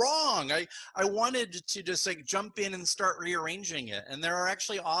 This is wrong. I wanted to just jump in and start rearranging it. And there are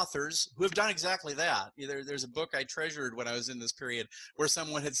actually authors who have done exactly that. There's a book I treasured when I was in this period where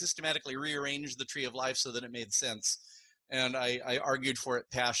someone had systematically rearranged the Tree of Life so that it made sense. And I argued for it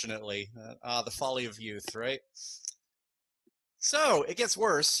passionately. The folly of youth, right? So it gets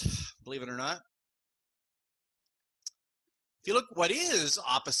worse, believe it or not. If you look what is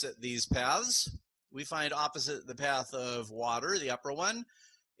opposite these paths, we find opposite the path of water, the upper one,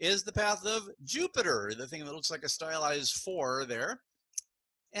 is the path of Jupiter, the thing that looks like a stylized 4 there.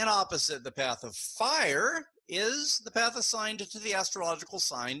 And opposite the path of fire is the path assigned to the astrological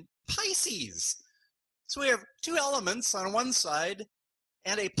sign Pisces. So we have two elements on one side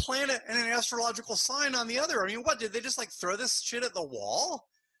and a planet and an astrological sign on the other. I mean, what, did they just throw this shit at the wall?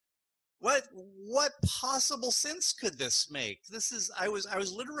 What possible sense could this make? I was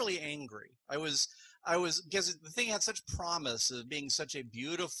literally angry. Because the thing had such promise of being such a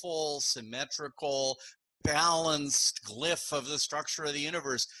beautiful, symmetrical, balanced glyph of the structure of the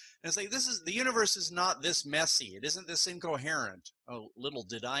universe. And it's the universe is not this messy. It isn't this incoherent. Oh, little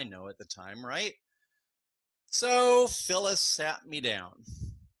did I know at the time, right? So Phyllis sat me down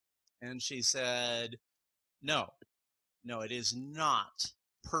and she said, no, it is not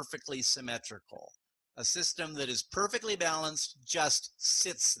perfectly symmetrical. A system that is perfectly balanced just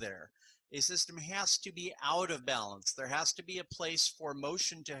sits there. A system has to be out of balance. There has to be a place for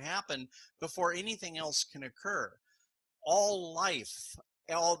motion to happen before anything else can occur. All life,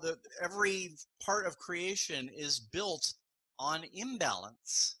 every part of creation is built on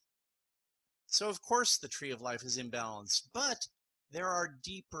imbalance. So of course the Tree of Life is imbalanced, but there are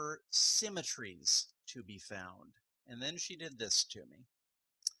deeper symmetries to be found. And then she did this to me.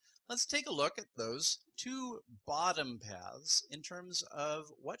 Let's take a look at those two bottom paths in terms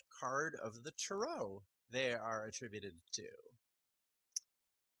of what card of the tarot they are attributed to.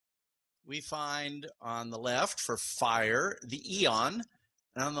 We find on the left for fire, the Eon,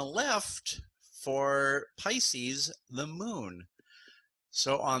 and on the left for Pisces, the moon.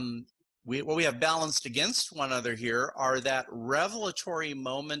 So what we have balanced against one another here are that revelatory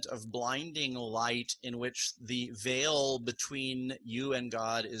moment of blinding light in which the veil between you and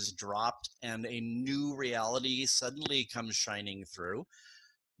God is dropped and a new reality suddenly comes shining through.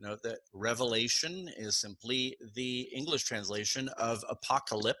 Note that revelation is simply the English translation of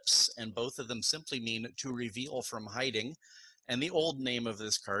apocalypse, and both of them simply mean to reveal from hiding. And the old name of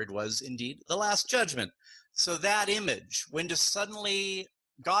this card was indeed the Last Judgment. So that image, when just suddenly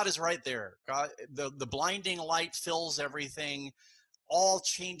God is right there. God, the blinding light fills everything, all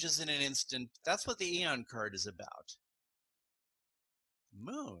changes in an instant. That's what the Eon card is about.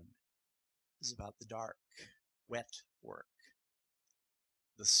 Moon is about the dark, wet work.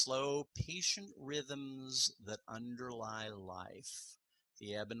 The slow, patient rhythms that underlie life.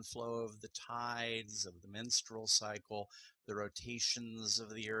 The ebb and flow of the tides, of the menstrual cycle, the rotations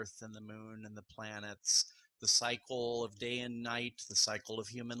of the earth and the moon and the planets, the cycle of day and night, the cycle of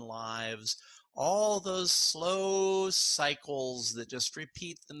human lives, all those slow cycles that just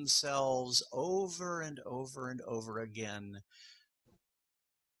repeat themselves over and over and over again.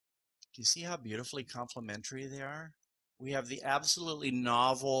 Do you see how beautifully complementary they are? We have the absolutely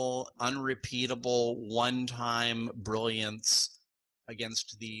novel, unrepeatable, one-time brilliance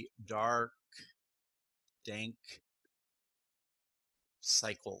against the dark, dank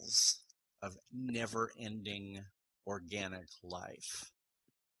cycles of never-ending organic life.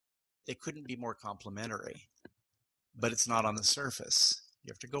 they couldn't be more complementary, but it's not on the surface.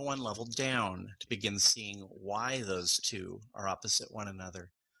 You have to go one level down to begin seeing why those two are opposite one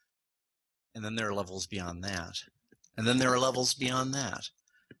another. And then there are levels beyond that. And then there are levels beyond that.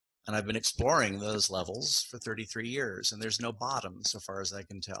 And I've been exploring those levels for 33 years, and there's no bottom so far as I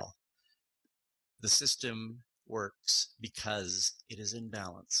can tell. The system works because it is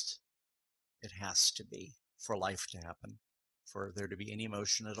imbalanced. It has to be for life to happen, for there to be any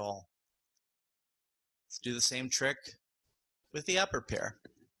motion at all. Let's do the same trick with the upper pair.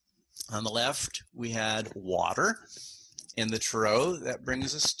 On the left, we had water in the tarot. That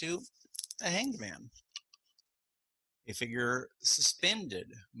brings us to a hanged man, a figure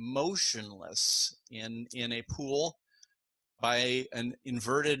suspended, motionless in a pool by an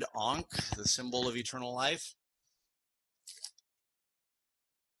inverted ankh, the symbol of eternal life.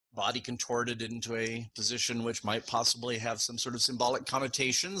 Body contorted into a position which might possibly have some sort of symbolic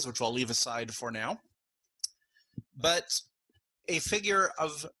connotations, which I'll leave aside for now. But a figure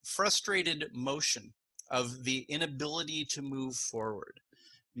of frustrated motion, of the inability to move forward.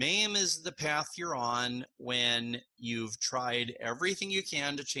 Mayhem is the path you're on when you've tried everything you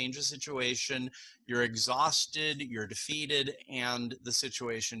can to change a situation, you're exhausted, you're defeated, and the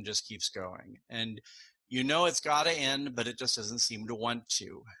situation just keeps going. And you know it's got to end, but it just doesn't seem to want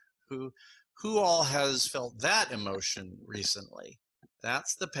to. Who all has felt that emotion recently?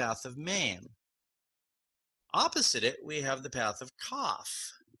 That's the path of mayhem. Opposite it, we have the path of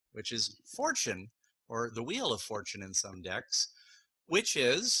Kaph, which is fortune, or the wheel of fortune in some decks, which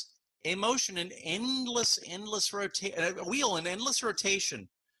is a motion in endless rotation, a wheel in endless rotation,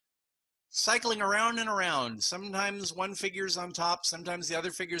 cycling around and around. Sometimes one figure's on top, sometimes the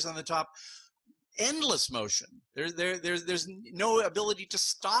other figure's on the top. Endless motion. There's no ability to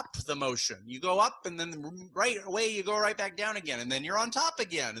stop the motion. You go up and then right away you go right back down again, and then you're on top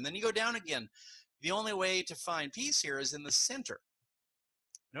again, and then you go down again. The only way to find peace here is in the center.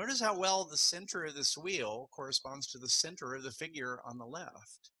 Notice how well the center of this wheel corresponds to the center of the figure on the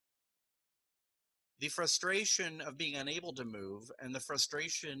left. The frustration of being unable to move and the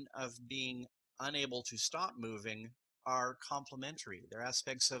frustration of being unable to stop moving are complementary. They're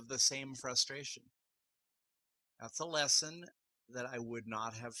aspects of the same frustration. That's a lesson that I would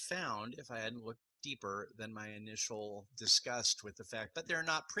not have found if I hadn't looked deeper than my initial disgust with the fact, but they're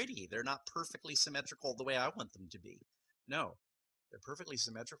not pretty. They're not perfectly symmetrical the way I want them to be. No, they're perfectly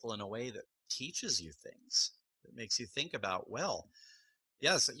symmetrical in a way that teaches you things, that makes you think about, well,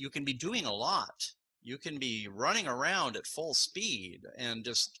 yes, you can be doing a lot. You can be running around at full speed and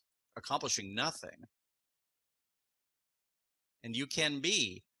just accomplishing nothing. And you can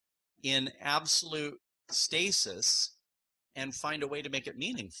be in absolute stasis and find a way to make it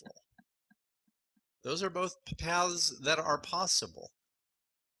meaningful. Those are both paths that are possible.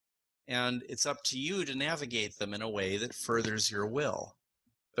 And it's up to you to navigate them in a way that furthers your will.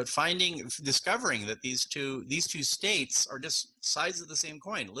 But discovering that these two states are just sides of the same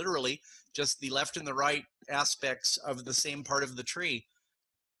coin, literally just the left and the right aspects of the same part of the tree,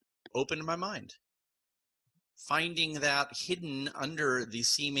 opened my mind. Finding that hidden under the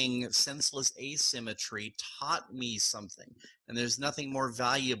seeming senseless asymmetry taught me something, and there's nothing more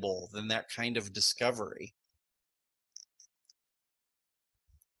valuable than that kind of discovery.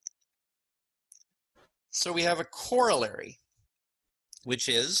 So we have a corollary, which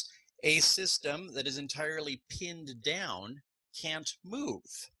is a system that is entirely pinned down can't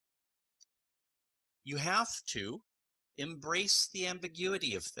move. You have to embrace the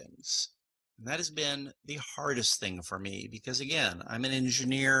ambiguity of things. And that has been the hardest thing for me because, again, I'm an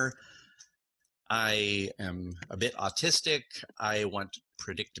engineer. I am a bit autistic. I want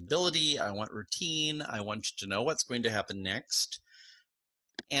predictability. I want routine. I want to know what's going to happen next.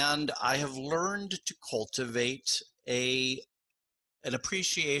 And I have learned to cultivate an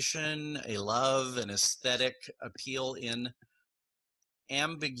appreciation, a love, an aesthetic appeal in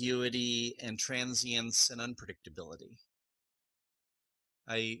ambiguity and transience and unpredictability.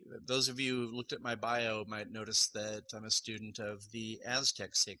 Those of you who looked at my bio might notice that I'm a student of the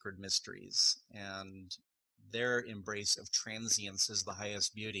Aztec sacred mysteries, and their embrace of transience as the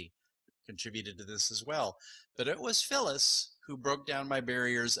highest beauty contributed to this as well. But it was Phyllis who broke down my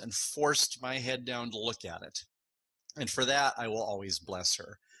barriers and forced my head down to look at it. And for that, I will always bless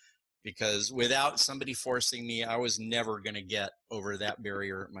her, because without somebody forcing me, I was never going to get over that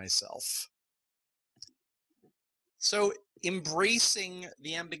barrier myself. So embracing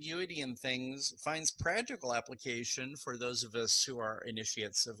the ambiguity in things finds practical application for those of us who are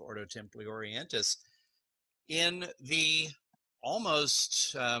initiates of Ordo Templi Orientis in the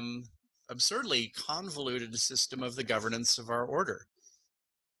almost absurdly convoluted system of the governance of our order.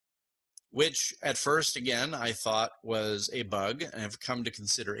 which at first, again, I thought was a bug and have come to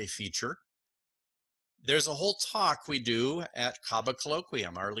consider a feature. There's a whole talk we do at Kaba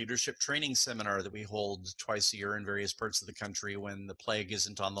Colloquium, our leadership training seminar that we hold twice a year in various parts of the country when the plague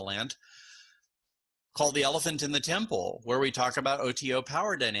isn't on the land, called The Elephant in the Temple, where we talk about O.T.O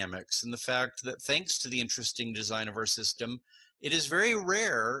power dynamics and the fact that thanks to the interesting design of our system, it is very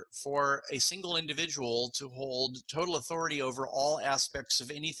rare for a single individual to hold total authority over all aspects of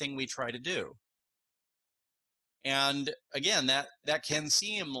anything we try to do. And again, that can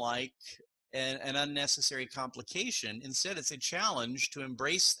seem like an unnecessary complication. Instead, it's a challenge to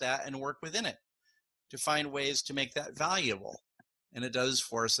embrace that and work within it, to find ways to make that valuable. And it does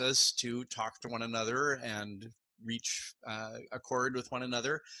force us to talk to one another and reach accord with one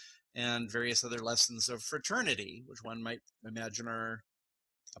another, and various other lessons of fraternity, which one might imagine are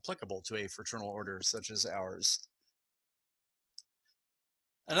applicable to a fraternal order such as ours.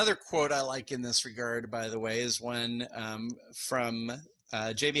 Another quote I like in this regard, by the way, is one from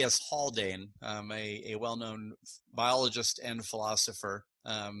J.B.S. Haldane, a well-known biologist and philosopher,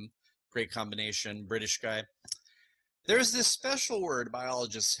 great combination, British guy. There's this special word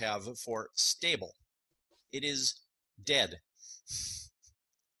biologists have for stable. It is dead.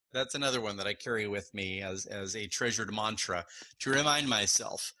 That's another one that I carry with me as a treasured mantra to remind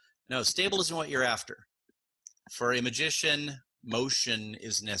myself, no, stable isn't what you're after. For a magician, motion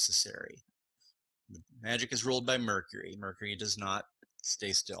is necessary. Magic is ruled by Mercury. Mercury does not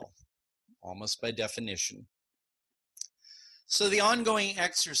stay still, almost by definition. So the ongoing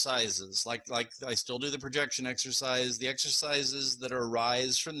exercises, like I still do the projection exercise, the exercises that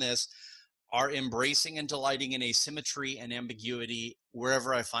arise from this are embracing and delighting in asymmetry and ambiguity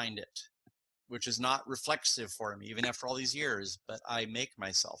wherever I find it, which is not reflexive for me, even after all these years, but I make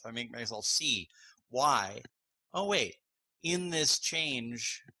myself see why. Oh, wait, in this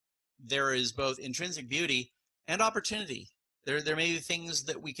change, there is both intrinsic beauty and opportunity. There may be things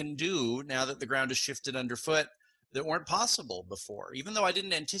that we can do now that the ground has shifted underfoot that weren't possible before. Even though I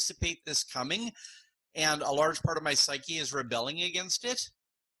didn't anticipate this coming, and a large part of my psyche is rebelling against it,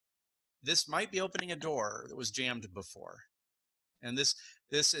 this might be opening a door that was jammed before. And this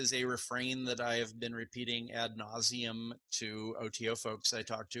is a refrain that I have been repeating ad nauseum to O.T.O folks I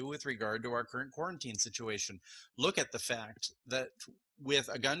talk to with regard to our current quarantine situation. Look at the fact that with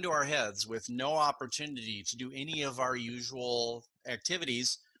a gun to our heads, with no opportunity to do any of our usual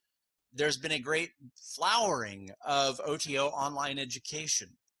activities, there's been a great flowering of O.T.O online education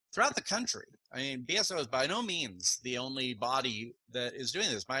throughout the country. I mean, BSO is by no means the only body that is doing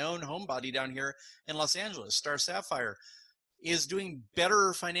this. My own home body down here in Los Angeles, Star Sapphire, is doing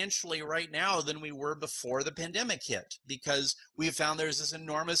better financially right now than we were before the pandemic hit, because we've found there's this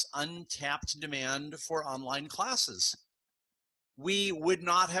enormous untapped demand for online classes. We would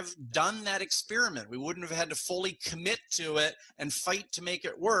not have done that experiment. We wouldn't have had to fully commit to it and fight to make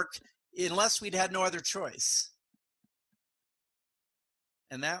it work unless we'd had no other choice.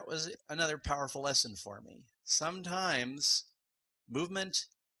 And that was another powerful lesson for me. Sometimes movement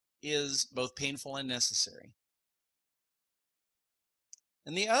is both painful and necessary.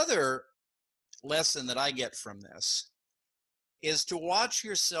 And the other lesson that I get from this is to watch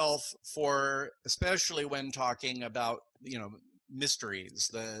yourself for, especially when talking about, mysteries,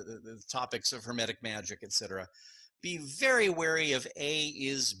 the topics of Hermetic magic, etc. Be very wary of A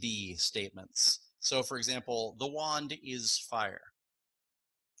is B statements. So, for example, the wand is fire.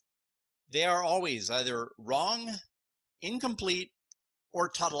 They are always either wrong, incomplete, or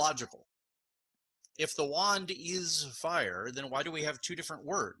tautological. If the wand is fire, then why do we have two different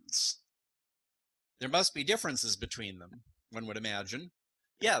words? There must be differences between them, one would imagine.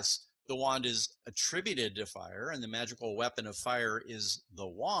 Yes, the wand is attributed to fire, and the magical weapon of fire is the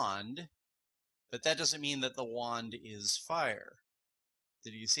wand, but that doesn't mean that the wand is fire.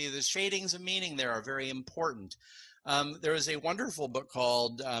 Did you see the shadings of meaning there are very important? There is a wonderful book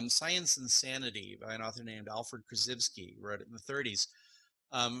called Science and Sanity by an author named Alfred Korzybski, who wrote it in the 30s,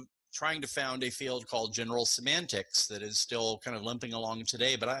 trying to found a field called general semantics that is still kind of limping along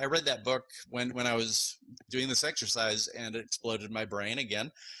today. But I read that book when I was doing this exercise, and it exploded my brain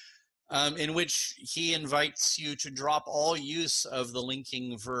again, in which he invites you to drop all use of the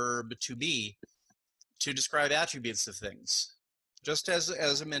linking verb to be to describe attributes of things, just as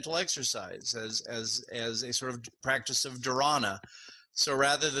a mental exercise, as a sort of practice of dharana. So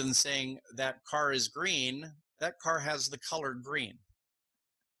rather than saying that car is green, that car has the color green.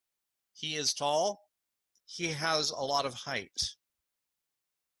 He is tall, he has a lot of height.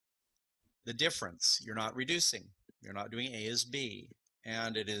 The difference, you're not reducing, you're not doing A as B.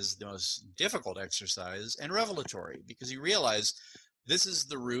 And it is the most difficult exercise and revelatory, because you realize This is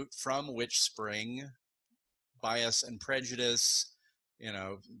the root from which spring bias and prejudice, you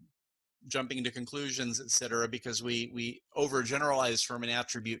know, jumping to conclusions, etc., because we overgeneralize from an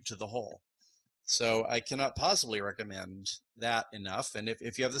attribute to the whole. So I cannot possibly recommend that enough. And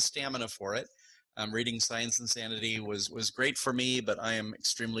if you have the stamina for it, reading Science and Sanity was great for me, but I am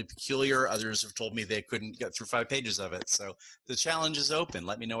extremely peculiar. Others have told me they couldn't get through 5 pages of it. So the challenge is open.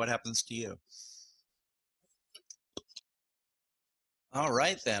 Let me know what happens to you. All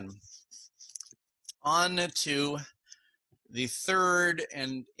right, then. On to the third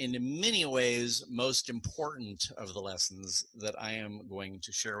and in many ways most important of the lessons that I am going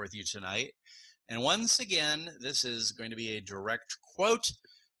to share with you tonight. And once again, this is going to be a direct quote,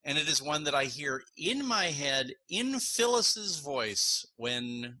 and it is one that I hear in my head in Phyllis's voice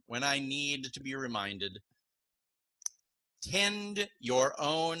when I need to be reminded. Tend your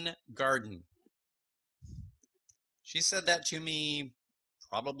own garden. She said that to me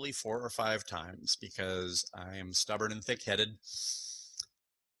probably 4 or 5 times because I am stubborn and thick-headed.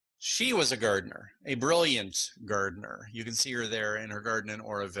 She was a gardener, a brilliant gardener. You can see her there in her garden in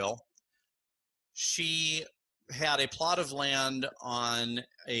Oroville. She had a plot of land on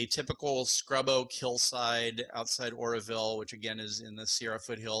a typical scrub oak hillside outside Oroville, which again is in the Sierra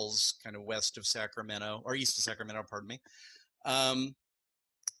foothills, kind of west of Sacramento, or east of Sacramento, pardon me.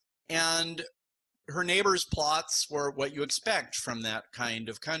 And her neighbors' plots were what you expect from that kind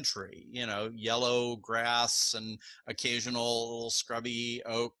of country, you know, yellow grass and occasional little scrubby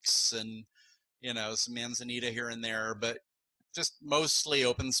oaks and, you know, some manzanita here and there, but just mostly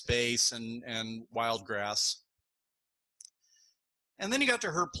open space and wild grass. And then you got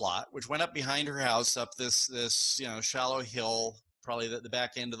to her plot, which went up behind her house up this you know, shallow hill. Probably the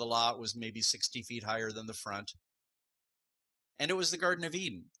back end of the lot was maybe 60 feet higher than the front. And it was the Garden of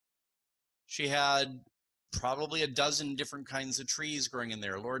Eden. She had probably a dozen different kinds of trees growing in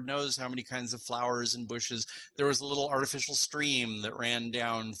there. Lord knows how many kinds of flowers and bushes. There was a little artificial stream that ran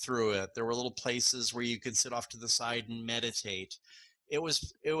down through it. There were little places where you could sit off to the side and meditate. It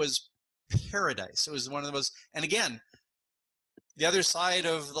was paradise. It was one of the most, and again, the other side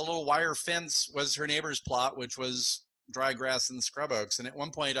of the little wire fence was her neighbor's plot, which was dry grass and scrub oaks. And at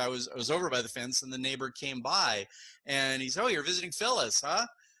one point I was over by the fence and the neighbor came by and he said, "Oh, you're visiting Phyllis, huh?"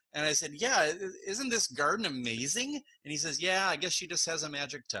 And I said, "Yeah, isn't this garden amazing?" And he says, "Yeah, I guess she just has a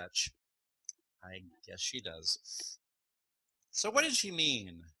magic touch." I guess she does. So what did she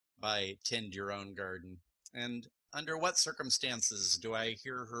mean by tend your own garden? And under what circumstances do I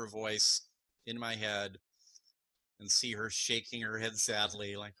hear her voice in my head and see her shaking her head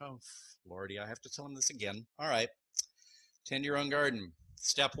sadly like, "Oh, Lordy, I have to tell him this again." All right. Tend your own garden.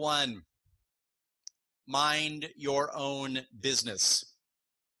 Step 1, mind your own business.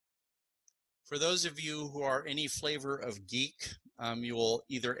 For those of you who are any flavor of geek, you will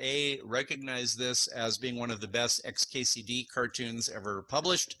either A, recognize this as being one of the best XKCD cartoons ever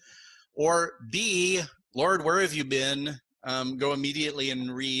published, or B, Lord, where have you been? Go immediately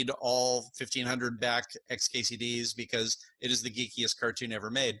and read all 1,500 back XKCDs because it is the geekiest cartoon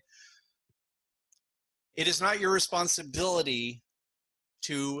ever made. It is not your responsibility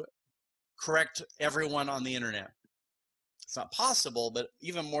to correct everyone on the internet. It's not possible, but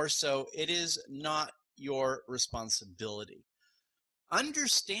even more so, it is not your responsibility.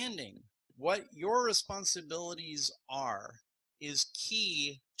 Understanding what your responsibilities are is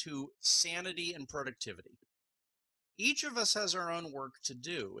key to sanity and productivity. Each of us has our own work to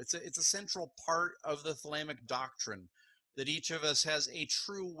do. It's a central part of the Thelemic doctrine that each of us has a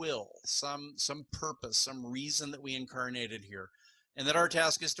true will, some purpose, some reason that we incarnated here. And that our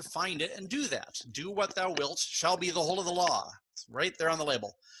task is to find it and do that. Do what thou wilt shall be the whole of the law. It's right there on the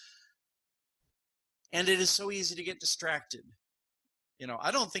label. And it is so easy to get distracted. You know,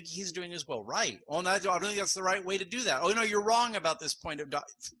 I don't think he's doing his will right. Oh, no, I don't think that's the right way to do that. Oh, no, you're wrong about this point of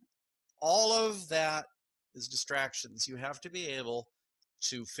all of that is distractions. You have to be able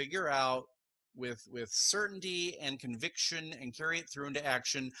to figure out with certainty and conviction and carry it through into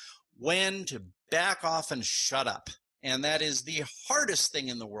action when to back off and shut up. And that is the hardest thing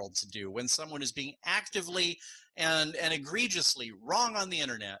in the world to do when someone is being actively and egregiously wrong on the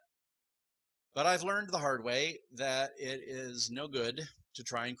internet. But I've learned the hard way that it is no good to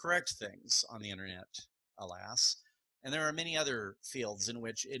try and correct things on the internet, alas. And there are many other fields in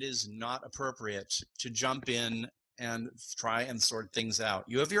which it is not appropriate to jump in and try and sort things out.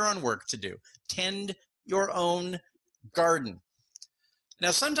 You have your own work to do. Tend your own garden. Now,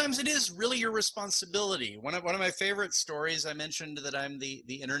 sometimes it is really your responsibility. One of my favorite stories, I mentioned that I'm the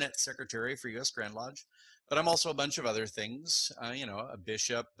internet secretary for U.S. Grand Lodge, but I'm also a bunch of other things, you know, a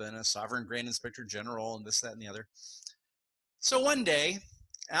bishop and a sovereign grand inspector general and this, that, and the other. So one day,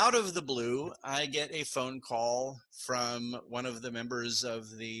 out of the blue, I get a phone call from one of the members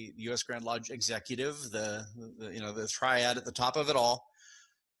of the U.S. Grand Lodge executive, the triad at the top of it all,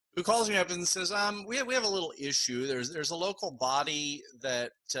 who calls me up and says, we have a little issue. There's a local body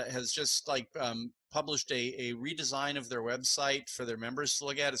that has just published a redesign of their website for their members to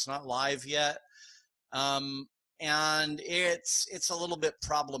look at. It's not live yet. And it's a little bit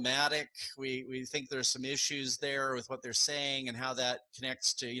problematic. We think there's some issues there with what they're saying and how that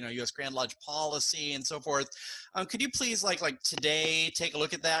connects to U.S. Grand Lodge policy and so forth. Could you please like today take a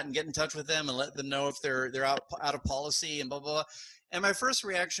look at that and get in touch with them and let them know if they're out of policy and blah blah blah. And my first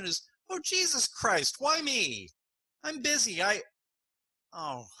reaction is, oh Jesus Christ, why me? I'm busy.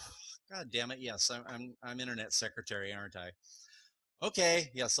 Oh God damn it, yes, I'm internet secretary, aren't I? Okay,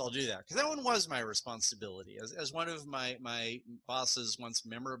 yes, I'll do that. Because that one was my responsibility. As one of my bosses once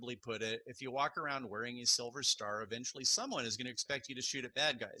memorably put it, if you walk around wearing a silver star, eventually someone is going to expect you to shoot at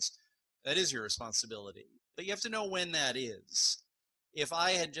bad guys. That is your responsibility. But you have to know when that is. If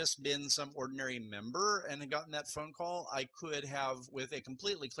I had just been some ordinary member and had gotten that phone call, I could have, with a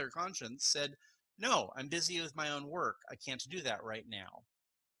completely clear conscience, said, no, I'm busy with my own work. I can't do that right now.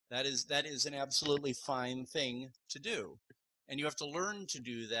 That is an absolutely fine thing to do. And you have to learn to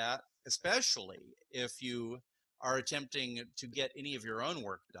do that, especially if you are attempting to get any of your own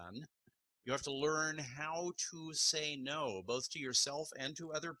work done. You have to learn how to say no, both to yourself and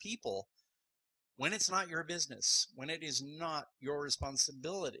to other people, when it's not your business, when it is not your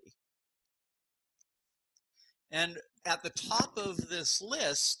responsibility. And at the top of this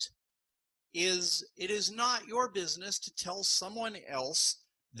list is, it is not your business to tell someone else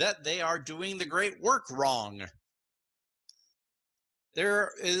that they are doing the great work wrong.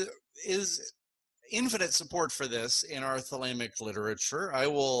 There is infinite support for this in our Thelemic literature. I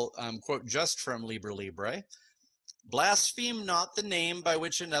will quote just from Liber Librae. Blaspheme not the name by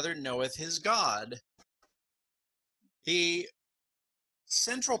which another knoweth his God. The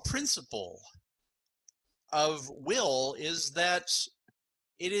central principle of will is that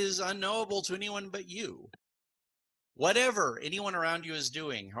it is unknowable to anyone but you. Whatever anyone around you is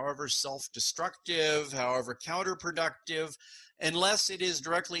doing, however self-destructive, however counterproductive, unless it is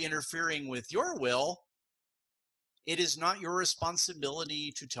directly interfering with your will, it is not your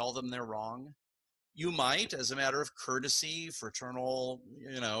responsibility to tell them they're wrong. You might, as a matter of courtesy, fraternal,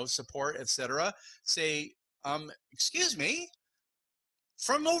 support, etc., say, excuse me,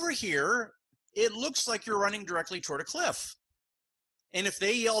 from over here, it looks like you're running directly toward a cliff. And if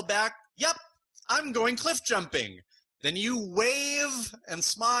they yell back, yep, I'm going cliff jumping, then you wave and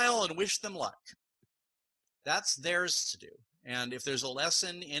smile and wish them luck. That's theirs to do. And if there's a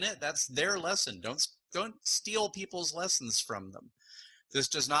lesson in it, that's their lesson. Don't steal people's lessons from them. This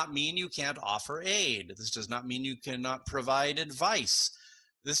does not mean you can't offer aid. This does not mean you cannot provide advice.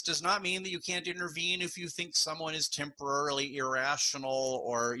 This does not mean that you can't intervene if you think someone is temporarily irrational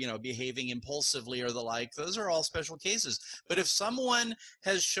or, behaving impulsively or the like. Those are all special cases. But if someone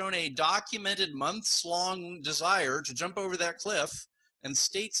has shown a documented months-long desire to jump over that cliff and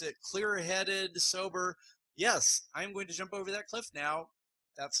states it clear-headed, sober, yes, I'm going to jump over that cliff now,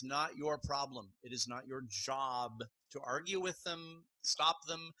 that's not your problem. It is not your job to argue with them, stop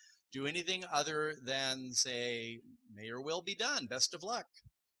them, do anything other than say, may your will be done, best of luck.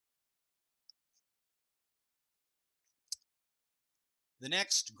 The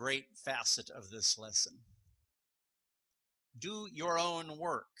next great facet of this lesson, do your own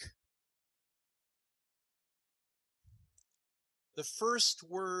work. The first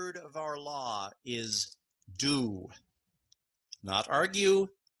word of our law is do. Not argue,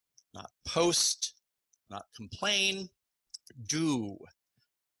 not post, not complain, do.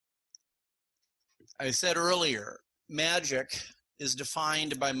 I said earlier, magic is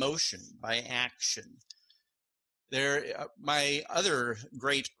defined by motion, by action. My other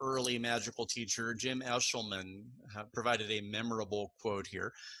great early magical teacher, Jim Eshelman, provided a memorable quote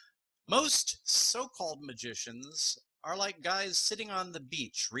here. Most so-called magicians are like guys sitting on the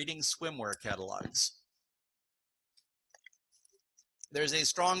beach reading swimwear catalogs. There's a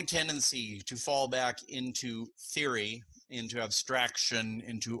strong tendency to fall back into theory, into abstraction,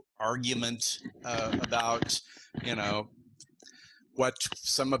 into argument about, what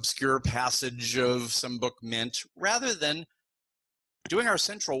some obscure passage of some book meant, rather than doing our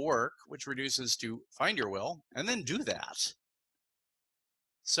central work, which reduces to find your will, and then do that.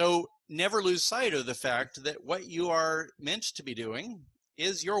 So never lose sight of the fact that what you are meant to be doing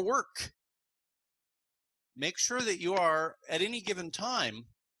is your work. Make sure that you are, at any given time,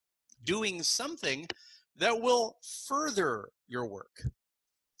 doing something that will further your work.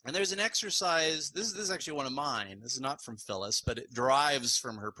 And there's an exercise, this is actually one of mine. This is not from Phyllis, but it derives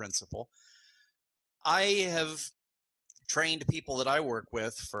from her principle. I have trained people that I work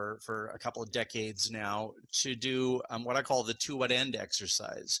with for a couple of decades now to do what I call the to what end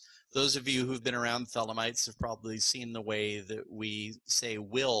exercise. Those of you who've been around Thelemites have probably seen the way that we say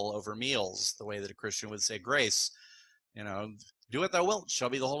will over meals, the way that a Christian would say grace. You know, do what thou wilt shall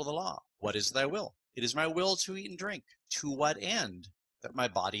be the whole of the law. What is thy will? It is my will to eat and drink. To what end? That my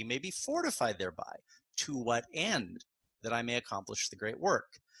body may be fortified thereby. To what end? That I may accomplish the great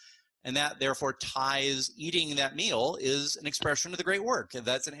work. And that therefore ties, eating that meal is an expression of the great work. And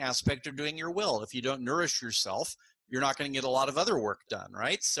that's an aspect of doing your will. If you don't nourish yourself, you're not going to get a lot of other work done,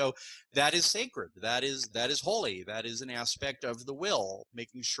 right? So that is sacred. That is holy. That is an aspect of the will,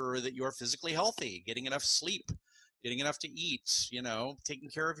 making sure that you're physically healthy, getting enough sleep, getting enough to eat, you know, taking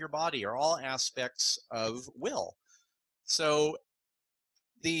care of your body are all aspects of will. So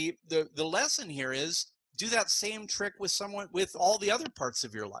the lesson here is do that same trick with someone, with all the other parts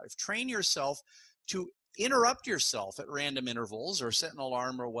of your life. Train yourself to interrupt yourself at random intervals or set an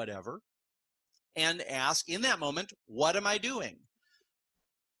alarm or whatever and ask in that moment, what am I doing?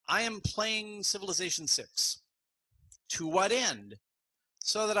 I am playing Civilization 6. To what end?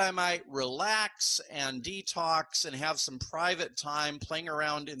 So that I might relax and detox and have some private time playing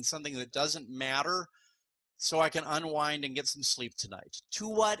around in something that doesn't matter, so I can unwind and get some sleep tonight. To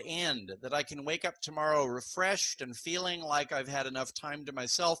what end? That I can wake up tomorrow refreshed and feeling like I've had enough time to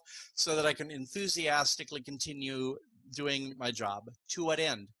myself so that I can enthusiastically continue doing my job. To what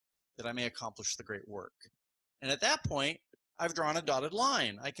end? That I may accomplish the great work. And at that point, I've drawn a dotted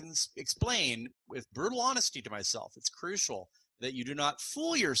line. I can explain with brutal honesty to myself. It's crucial that you do not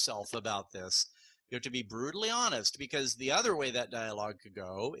fool yourself about this. You have to be brutally honest, because the other way that dialogue could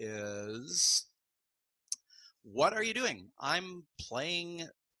go is, what are you doing? I'm playing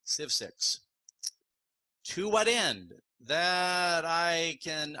Civ 6. To what end? That I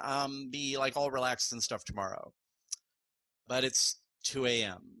can be like all relaxed and stuff tomorrow. But it's 2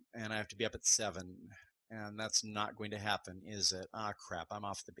 a.m. and I have to be up at 7. And that's not going to happen, is it? Ah, crap, I'm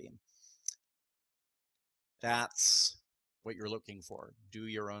off the beam. That's what you're looking for. Do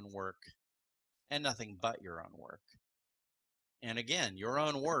your own work and nothing but your own work. And again, your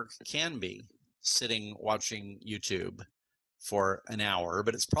own work can be sitting watching YouTube for an hour,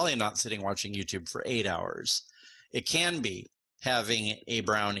 but it's probably not sitting watching YouTube for 8 hours. It can be having a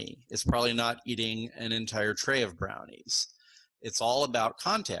brownie. It's probably not eating an entire tray of brownies. It's all about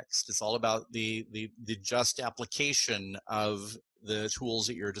context. It's all about the just application of the tools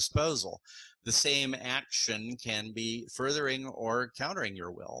at your disposal. The same action can be furthering or countering your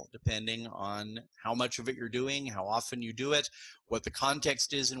will, depending on how much of it you're doing, how often you do it, what the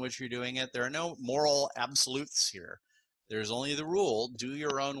context is in which you're doing it. There are no moral absolutes here. There's only the rule, do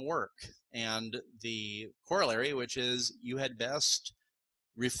your own work. And the corollary, which is you had best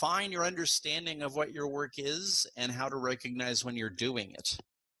refine your understanding of what your work is and how to recognize when you're doing it.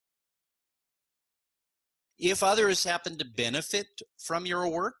 If others happen to benefit from your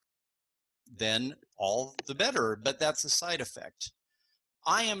work, then all the better, but that's a side effect.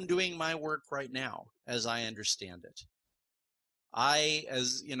 I am doing my work right now as I understand it. I,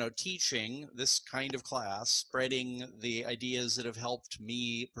 as you know, teaching this kind of class, spreading the ideas that have helped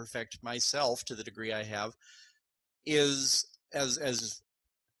me perfect myself to the degree I have, is as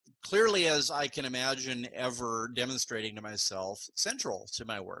clearly as I can imagine ever demonstrating to myself, central to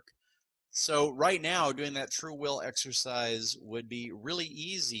my work. So right now, doing that true will exercise would be really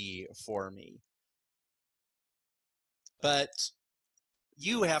easy for me. But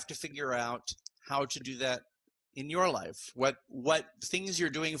you have to figure out how to do that in your life. What things you're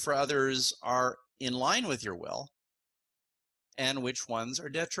doing for others are in line with your will, and which ones are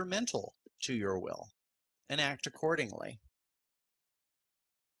detrimental to your will, and act accordingly.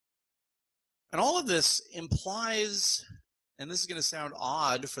 And all of this implies, and this is going to sound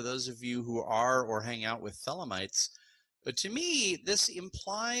odd for those of you who are or hang out with Thelemites, but to me, this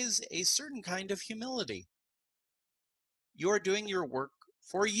implies a certain kind of humility. You're doing your work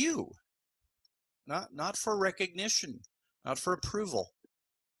for you, not for recognition, not for approval.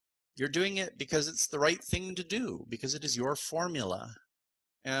 You're doing it because it's the right thing to do, because it is your formula.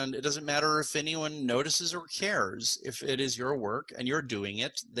 And it doesn't matter if anyone notices or cares. If it is your work and you're doing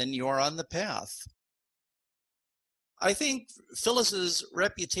it, then you're on the path. I think Phyllis's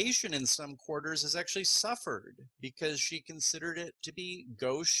reputation in some quarters has actually suffered because she considered it to be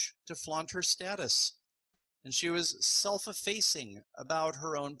gauche to flaunt her status. And she was self-effacing about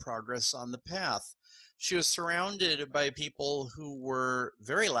her own progress on the path. She was surrounded by people who were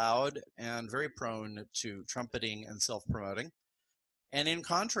very loud and very prone to trumpeting and self-promoting. And in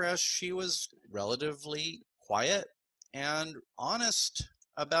contrast, she was relatively quiet and honest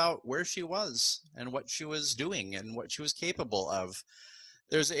about where she was and what she was doing and what she was capable of.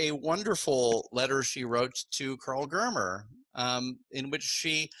 There's a wonderful letter she wrote to Carl Germer, in which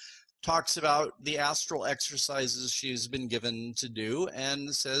she talks about the astral exercises she's been given to do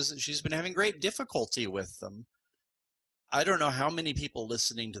and says that she's been having great difficulty with them. I don't know how many people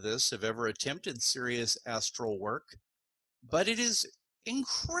listening to this have ever attempted serious astral work, but it is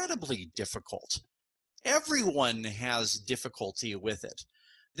incredibly difficult. Everyone has difficulty with it.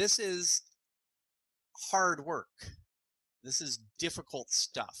 This is hard work. This is difficult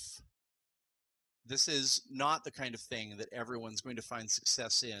stuff. This is not the kind of thing that everyone's going to find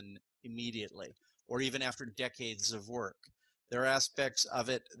success in immediately, or even after decades of work. There are aspects of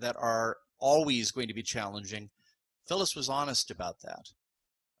it that are always going to be challenging. Phyllis was honest about that,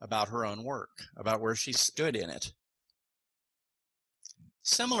 about her own work, about where she stood in it.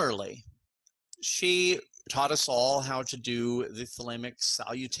 Similarly, she taught us all how to do the Thelemic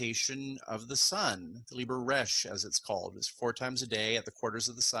salutation of the sun, the Liber Resh, as it's called. It's 4 times a day at the quarters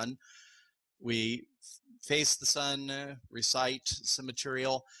of the sun. We face the sun, recite some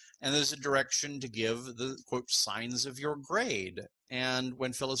material, and there's a direction to give the, quote, signs of your grade. And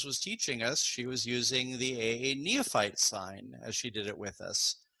when Phyllis was teaching us, she was using the AA neophyte sign as she did it with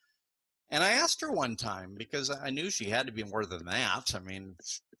us. And I asked her one time, because I knew she had to be more than that. I mean,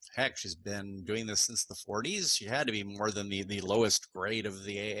 heck, she's been doing this since the 40s. She had to be more than the lowest grade of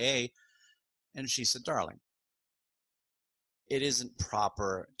the AA. And she said, darling, it isn't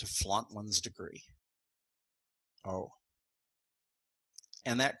proper to flaunt one's degree. Oh.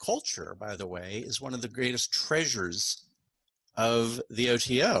 And that culture, by the way, is one of the greatest treasures of the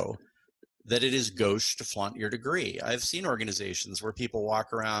O.T.O, that it is gauche to flaunt your degree. I've seen organizations where people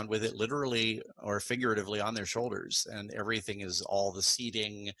walk around with it literally or figuratively on their shoulders, and everything is all the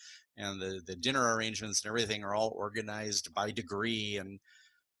seating and the dinner arrangements and everything are all organized by degree. And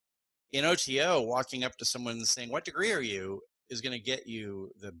in O.T.O, walking up to someone and saying, "What degree are you?" is going to get you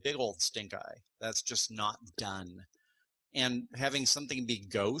the big old stink eye. That's just not done. And having something be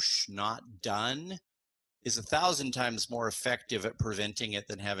gauche, not done, is 1,000 times more effective at preventing it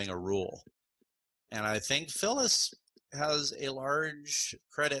than having a rule. And I think Phyllis has a large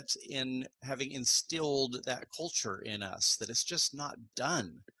credit in having instilled that culture in us, that it's just not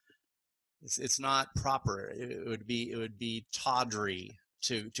done. It's not proper. It would be tawdry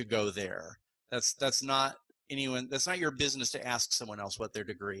to go there. That's not anyone. That's not your business to ask someone else what their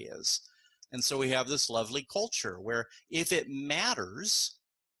degree is. And so we have this lovely culture where if it matters,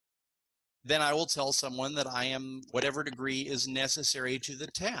 then I will tell someone that I am whatever degree is necessary to the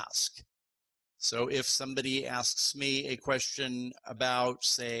task. So if somebody asks me a question about,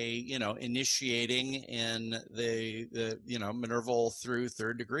 say, initiating in the Minerval through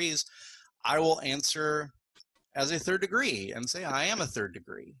 3rd degrees, I will answer as a 3rd degree and say I am a 3rd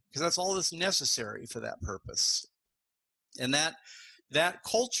degree, because that's all that's necessary for that purpose. And that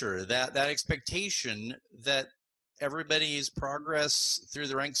culture, that expectation that everybody's progress through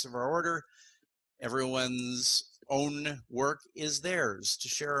the ranks of our order, everyone's own work is theirs to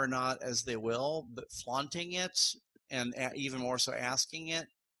share or not as they will, but flaunting it and even more so asking it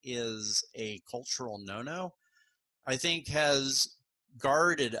is a cultural no-no, I think has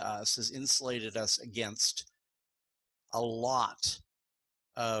guarded us, has insulated us against a lot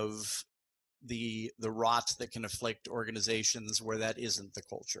of the rot that can afflict organizations where that isn't the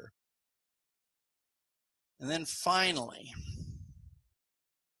culture. And then finally,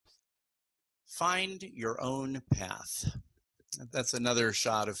 find your own path. That's another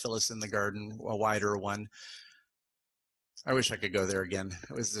shot of Phyllis in the garden, a wider one. I wish I could go there again.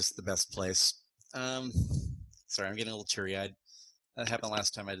 It was just the best place. Sorry, I'm getting a little teary-eyed. That happened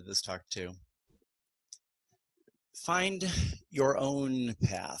last time I did this talk too. Find your own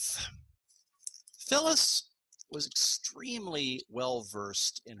path. Phyllis was extremely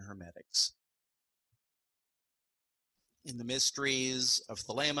well-versed in hermetics, in the mysteries of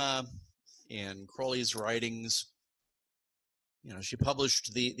Thelema, in Crowley's writings. She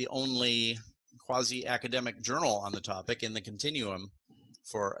published the only quasi-academic journal on the topic in the Continuum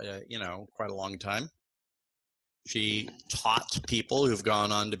for quite a long time. She taught people who've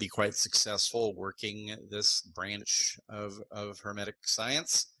gone on to be quite successful working this branch of Hermetic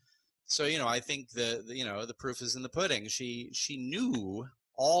science. So I think the proof is in the pudding. She knew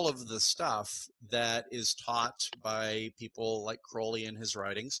all of the stuff that is taught by people like Crowley in his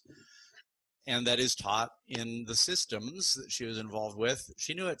writings, and that is taught in the systems that she was involved with.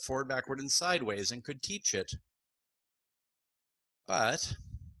 She knew it forward, backward, and sideways and could teach it. But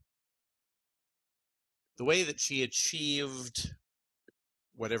the way that she achieved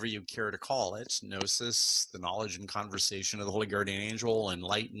whatever you care to call it, gnosis, the knowledge and conversation of the Holy Guardian Angel,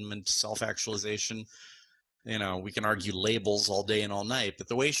 enlightenment, self-actualization. You know, we can argue labels all day and all night, but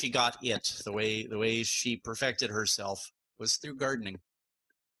the way she got it, the way she perfected herself was through gardening.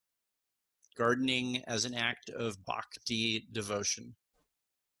 Gardening as an act of bhakti devotion.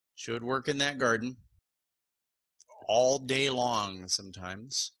 She would work in that garden all day long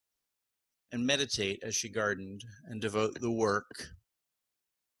sometimes and meditate as she gardened and devote the work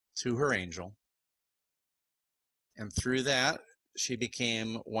to her angel. And through that, she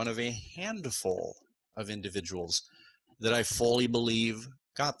became one of a handful of individuals that I fully believe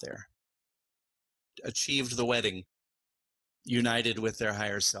got there, achieved the wedding, united with their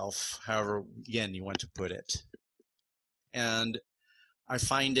higher self, however, again, you want to put it. And I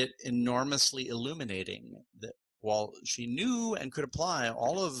find it enormously illuminating that while she knew and could apply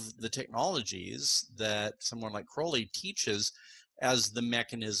all of the technologies that someone like Crowley teaches as the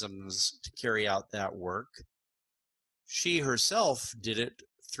mechanisms to carry out that work, she herself did it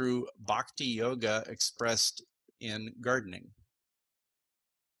through bhakti yoga expressed in gardening.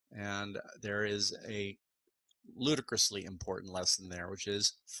 And there is a ludicrously important lesson there, which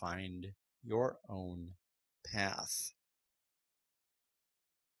is find your own path.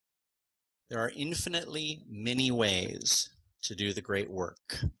 There are infinitely many ways to do the great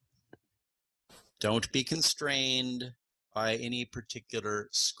work. Don't be constrained by any particular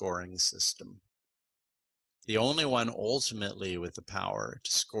scoring system. The only one ultimately with the power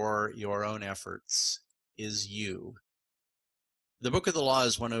to score your own efforts is you. The Book of the Law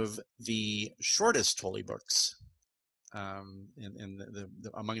is one of the shortest holy books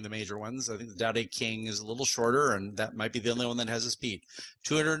among the major ones. I think the Tao Te King is a little shorter, and that might be the only one that has a speed.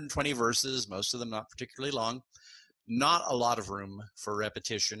 220 verses, most of them not particularly long. Not a lot of room for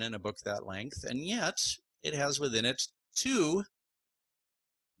repetition in a book that length, and yet it has within it two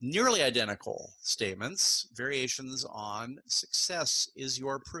nearly identical statements, variations on success is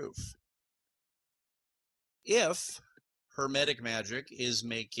your proof. If Hermetic magic is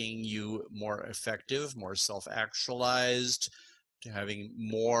making you more effective, more self-actualized, to having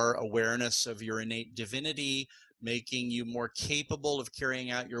more awareness of your innate divinity, making you more capable of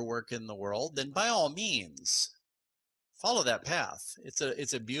carrying out your work in the world, then by all means, follow that path.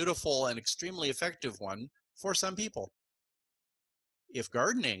 It's a beautiful and extremely effective one for some people. If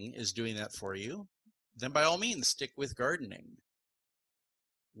gardening is doing that for you, then by all means, stick with gardening.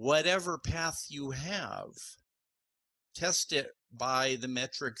 Whatever path you have, test it by the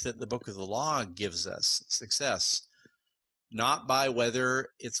metric that the Book of the Law gives us, success. Not by whether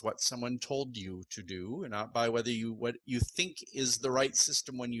it's what someone told you to do, not by what you think is the right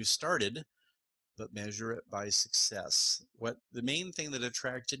system when you started, but measure it by success. The main thing that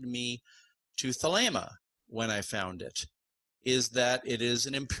attracted me to Thelema when I found it is that it is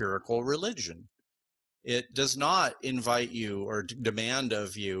an empirical religion. It does not invite you or demand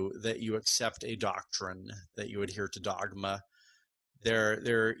of you that you accept a doctrine, that you adhere to dogma.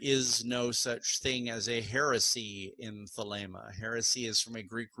 There is no such thing as a heresy in Thelema. Heresy is from a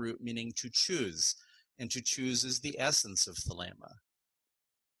Greek root meaning to choose, and to choose is the essence of Thelema,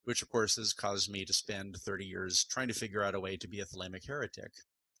 which of course has caused me to spend 30 years trying to figure out a way to be a Thelemic heretic,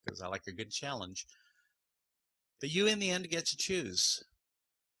 because I like a good challenge. But you in the end get to choose,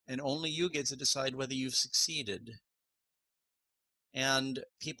 and only you get to decide whether you've succeeded. And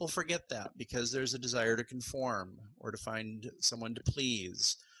people forget that because there's a desire to conform, or to find someone to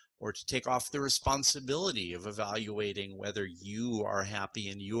please, or to take off the responsibility of evaluating whether you are happy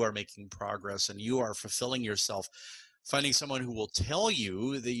and you are making progress and you are fulfilling yourself. Finding someone who will tell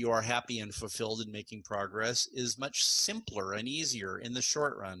you that you are happy and fulfilled and making progress is much simpler and easier in the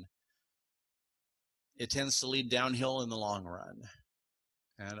short run. It tends to lead downhill in the long run.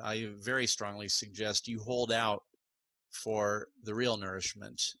 And I very strongly suggest you hold out for the real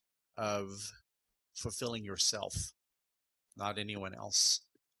nourishment of fulfilling yourself, not anyone else.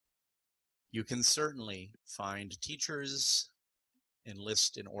 You can certainly find teachers,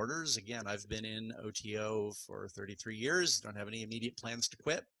 enlist in orders. Again, I've been in O.T.O for 33 years, don't have any immediate plans to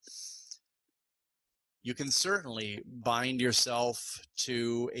quit. You can certainly bind yourself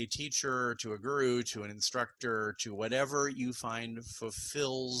to a teacher, to a guru, to an instructor, to whatever you find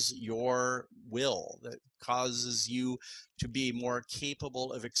fulfills your will, that causes you to be more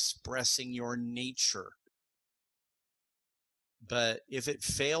capable of expressing your nature. But if it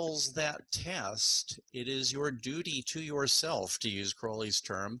fails that test, it is your duty to yourself, to use Crowley's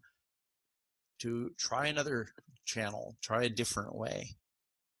term, to try another channel, try a different way.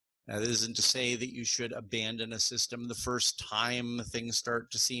 Now, this isn't to say that you should abandon a system the first time things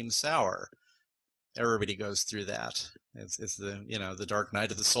start to seem sour. Everybody goes through that. It's the, you know, the dark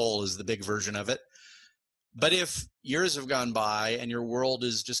night of the soul is the big version of it. But if years have gone by and your world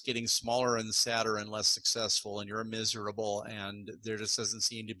is just getting smaller and sadder and less successful, and you're miserable and there just doesn't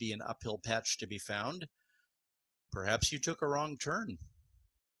seem to be an uphill patch to be found, perhaps you took a wrong turn.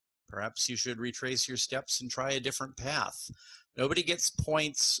 Perhaps you should retrace your steps and try a different path. Nobody gets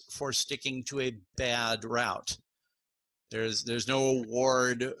points for sticking to a bad route. There's no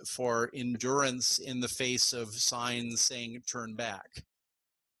award for endurance in the face of signs saying turn back.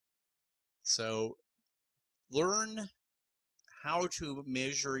 So learn how to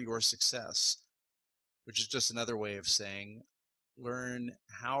measure your success, which is just another way of saying learn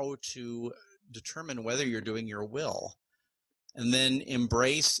how to determine whether you're doing your will, and then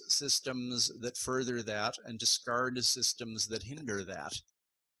embrace systems that further that and discard systems that hinder that.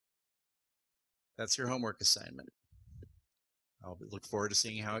 That's your homework assignment. I'll look forward to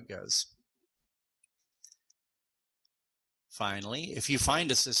seeing how it goes. Finally, if you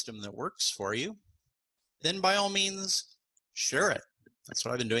find a system that works for you, then by all means, share it. That's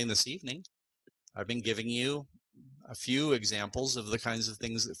what I've been doing this evening. I've been giving you a few examples of the kinds of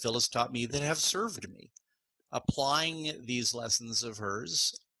things that Phyllis taught me that have served me. Applying these lessons of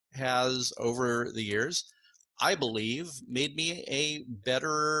hers has, over the years, I believe, made me a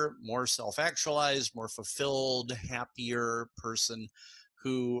better, more self-actualized, more fulfilled, happier person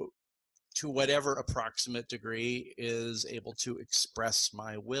who, to whatever approximate degree, is able to express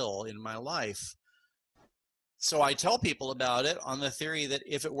my will in my life. So I tell people about it on the theory that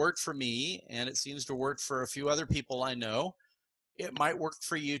if it worked for me, and it seems to work for a few other people I know, it might work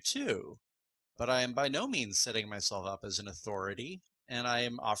for you too. But I am by no means setting myself up as an authority, and I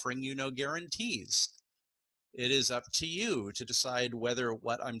am offering you no guarantees. It is up to you to decide whether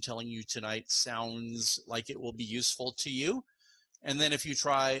what I'm telling you tonight sounds like it will be useful to you. And then if you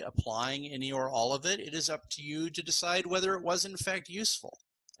try applying any or all of it, it is up to you to decide whether it was in fact useful.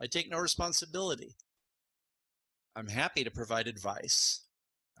 I take no responsibility. I'm happy to provide advice.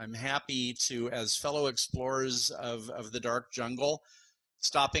 I'm happy to, as fellow explorers of the dark jungle,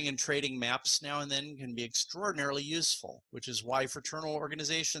 stopping and trading maps now and then can be extraordinarily useful, which is why fraternal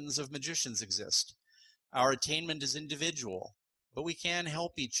organizations of magicians exist. Our attainment is individual, but we can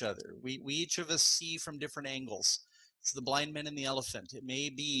help each other. We each of us see from different angles. It's the blind man and the elephant. It may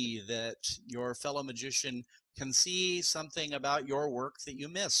be that your fellow magician can see something about your work that you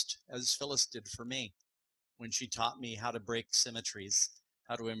missed, as Phyllis did for me when she taught me how to break symmetries,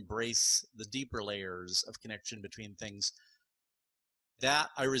 how to embrace the deeper layers of connection between things. That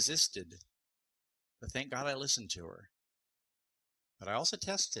I resisted, but thank God I listened to her. But I also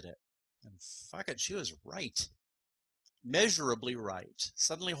tested it, and fuck it, she was right. Measurably right.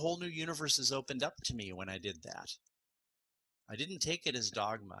 Suddenly whole new universes opened up to me when I did that. I didn't take it as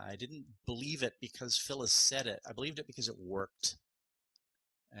dogma. I didn't believe it because Phyllis said it. I believed it because it worked.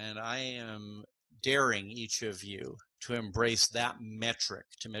 And I am daring each of you to embrace that metric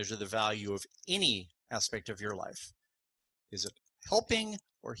to measure the value of any aspect of your life. Is it helping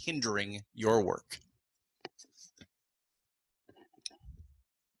or hindering your work?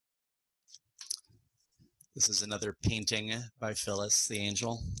 This is another painting by Phyllis, the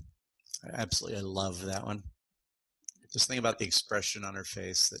angel. I absolutely love that one. Just think about the expression on her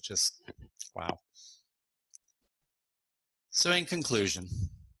face that just, wow. So in conclusion,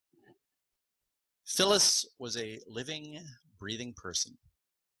 Phyllis was a living, breathing person.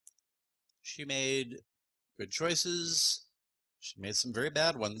 She made good choices. She made some very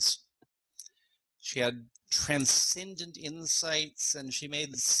bad ones. She had transcendent insights, and she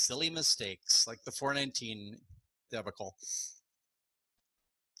made silly mistakes, like the 419 debacle.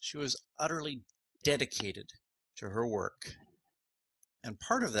 She was utterly dedicated to her work, and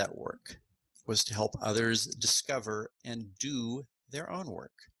part of that work was to help others discover and do their own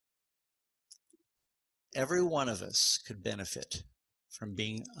work. Every one of us could benefit from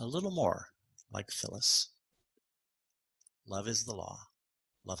being a little more like Phyllis. Love is the law.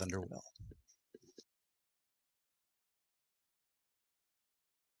 Love under will.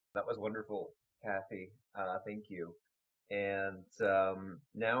 That was wonderful, Kathy. Thank you. And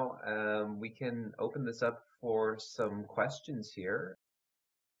now we can open this up for some questions here.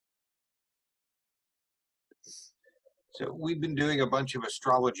 So we've been doing a bunch of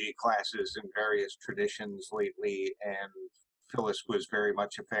astrology classes in various traditions lately, and Phyllis was very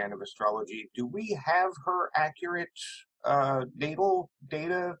much a fan of astrology. Do we have her accurate natal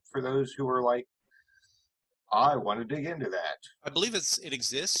data for those who are like, I want to dig into that? I believe it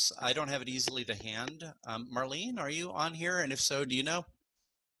exists. I don't have it easily to hand. Marlene, are you on here? And if so, do you know?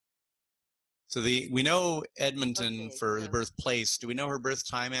 So we know Edmonton for the birthplace. Do we know her birth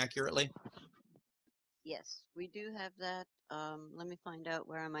time accurately? Yes, we do have that. Let me find out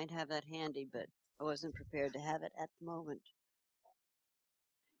where I might have that handy, but I wasn't prepared to have it at the moment.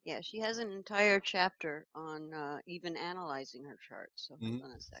 Yeah, she has an entire chapter on even analyzing her chart. So hold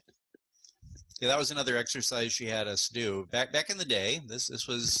on a second. Yeah, that was another exercise she had us do back in the day. This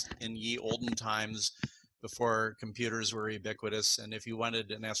was in ye olden times, before computers were ubiquitous. And if you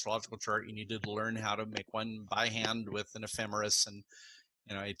wanted an astrological chart, you needed to learn how to make one by hand with an ephemeris and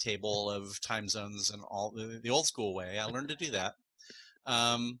a table of time zones and all the old school way. I learned to do that.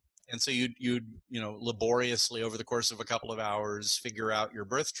 And so you'd laboriously over the course of a couple of hours figure out your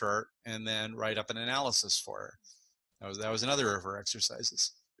birth chart and then write up an analysis for her. That was another of her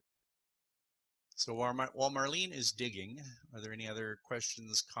exercises. So while Marlene is digging, are there any other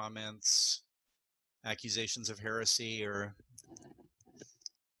questions, comments, accusations of heresy, or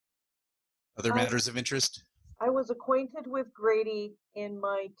other matters of interest? I was acquainted with Grady in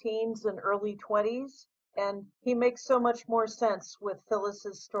my teens and early 20s, and he makes so much more sense with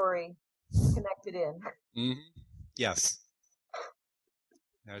Phyllis's story connected in. Mm-hmm. Yes.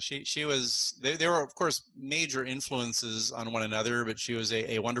 Now, she was, they were, of course, major influences on one another, but she was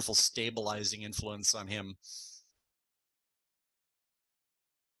a wonderful stabilizing influence on him.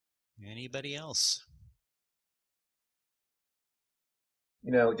 Anybody else?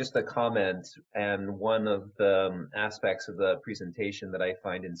 Just a comment, and one of the aspects of the presentation that I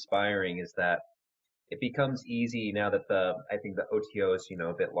find inspiring is that it becomes easy now that I think the O.T.O is,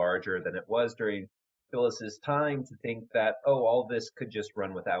 a bit larger than it was during Phyllis's time, to think that, oh, all this could just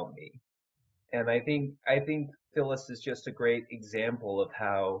run without me. And I think Phyllis is just a great example of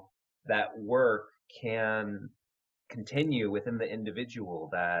how that work can continue within the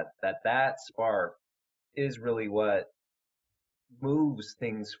individual, that spark is really what moves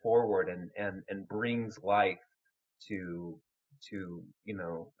things forward and brings life to the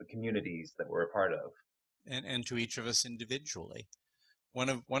communities that we're a part of, and to each of us individually. One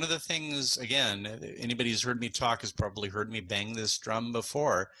of the things, again, anybody who's heard me talk has probably heard me bang this drum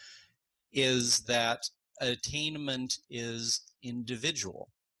before, is that attainment is individual.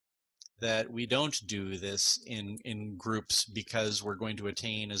 That we don't do this in groups because we're going to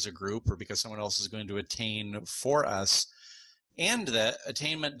attain as a group or because someone else is going to attain for us, and that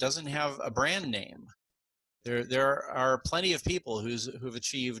attainment doesn't have a brand name. There are plenty of people who've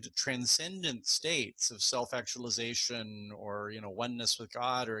achieved transcendent states of self-actualization or oneness with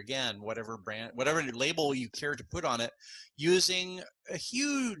God, or again whatever label you care to put on it, using a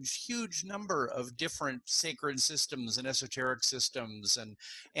huge number of different sacred systems and esoteric systems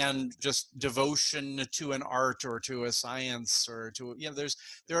and just devotion to an art or to a science or to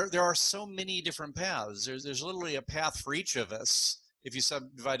there are so many different paths. There's literally a path for each of us if you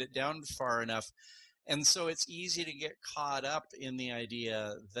subdivide it down far enough. And so it's easy to get caught up in the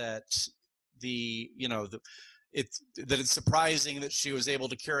idea that it's surprising that she was able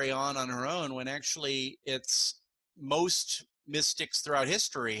to carry on her own, when actually it's most mystics throughout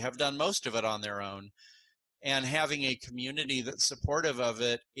history have done most of it on their own. And having a community that's supportive of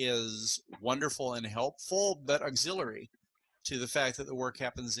it is wonderful and helpful, but auxiliary to the fact that the work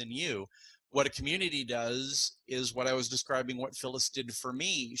happens in you. What a community does is what I was describing, what Phyllis did for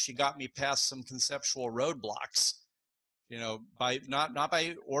me. She got me past some conceptual roadblocks, by not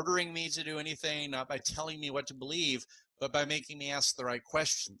by ordering me to do anything, not by telling me what to believe, but by making me ask the right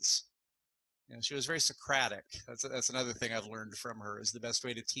questions. She was very Socratic. That's another thing I've learned from her, is the best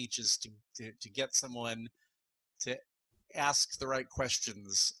way to teach is to get someone to ask the right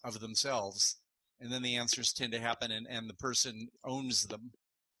questions of themselves, and then the answers tend to happen, and the person owns them.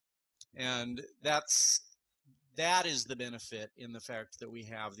 And that is the benefit in the fact that we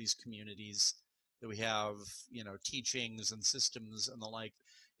have these communities, that we have teachings and systems and the like,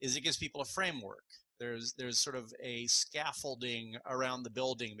 is it gives people a framework. There's sort of a scaffolding around the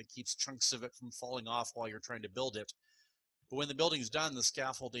building that keeps chunks of it from falling off while you're trying to build it. But when the building's done, the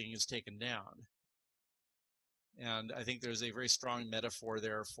scaffolding is taken down. And I think there's a very strong metaphor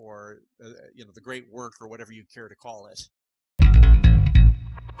there for the great work, or whatever you care to call it.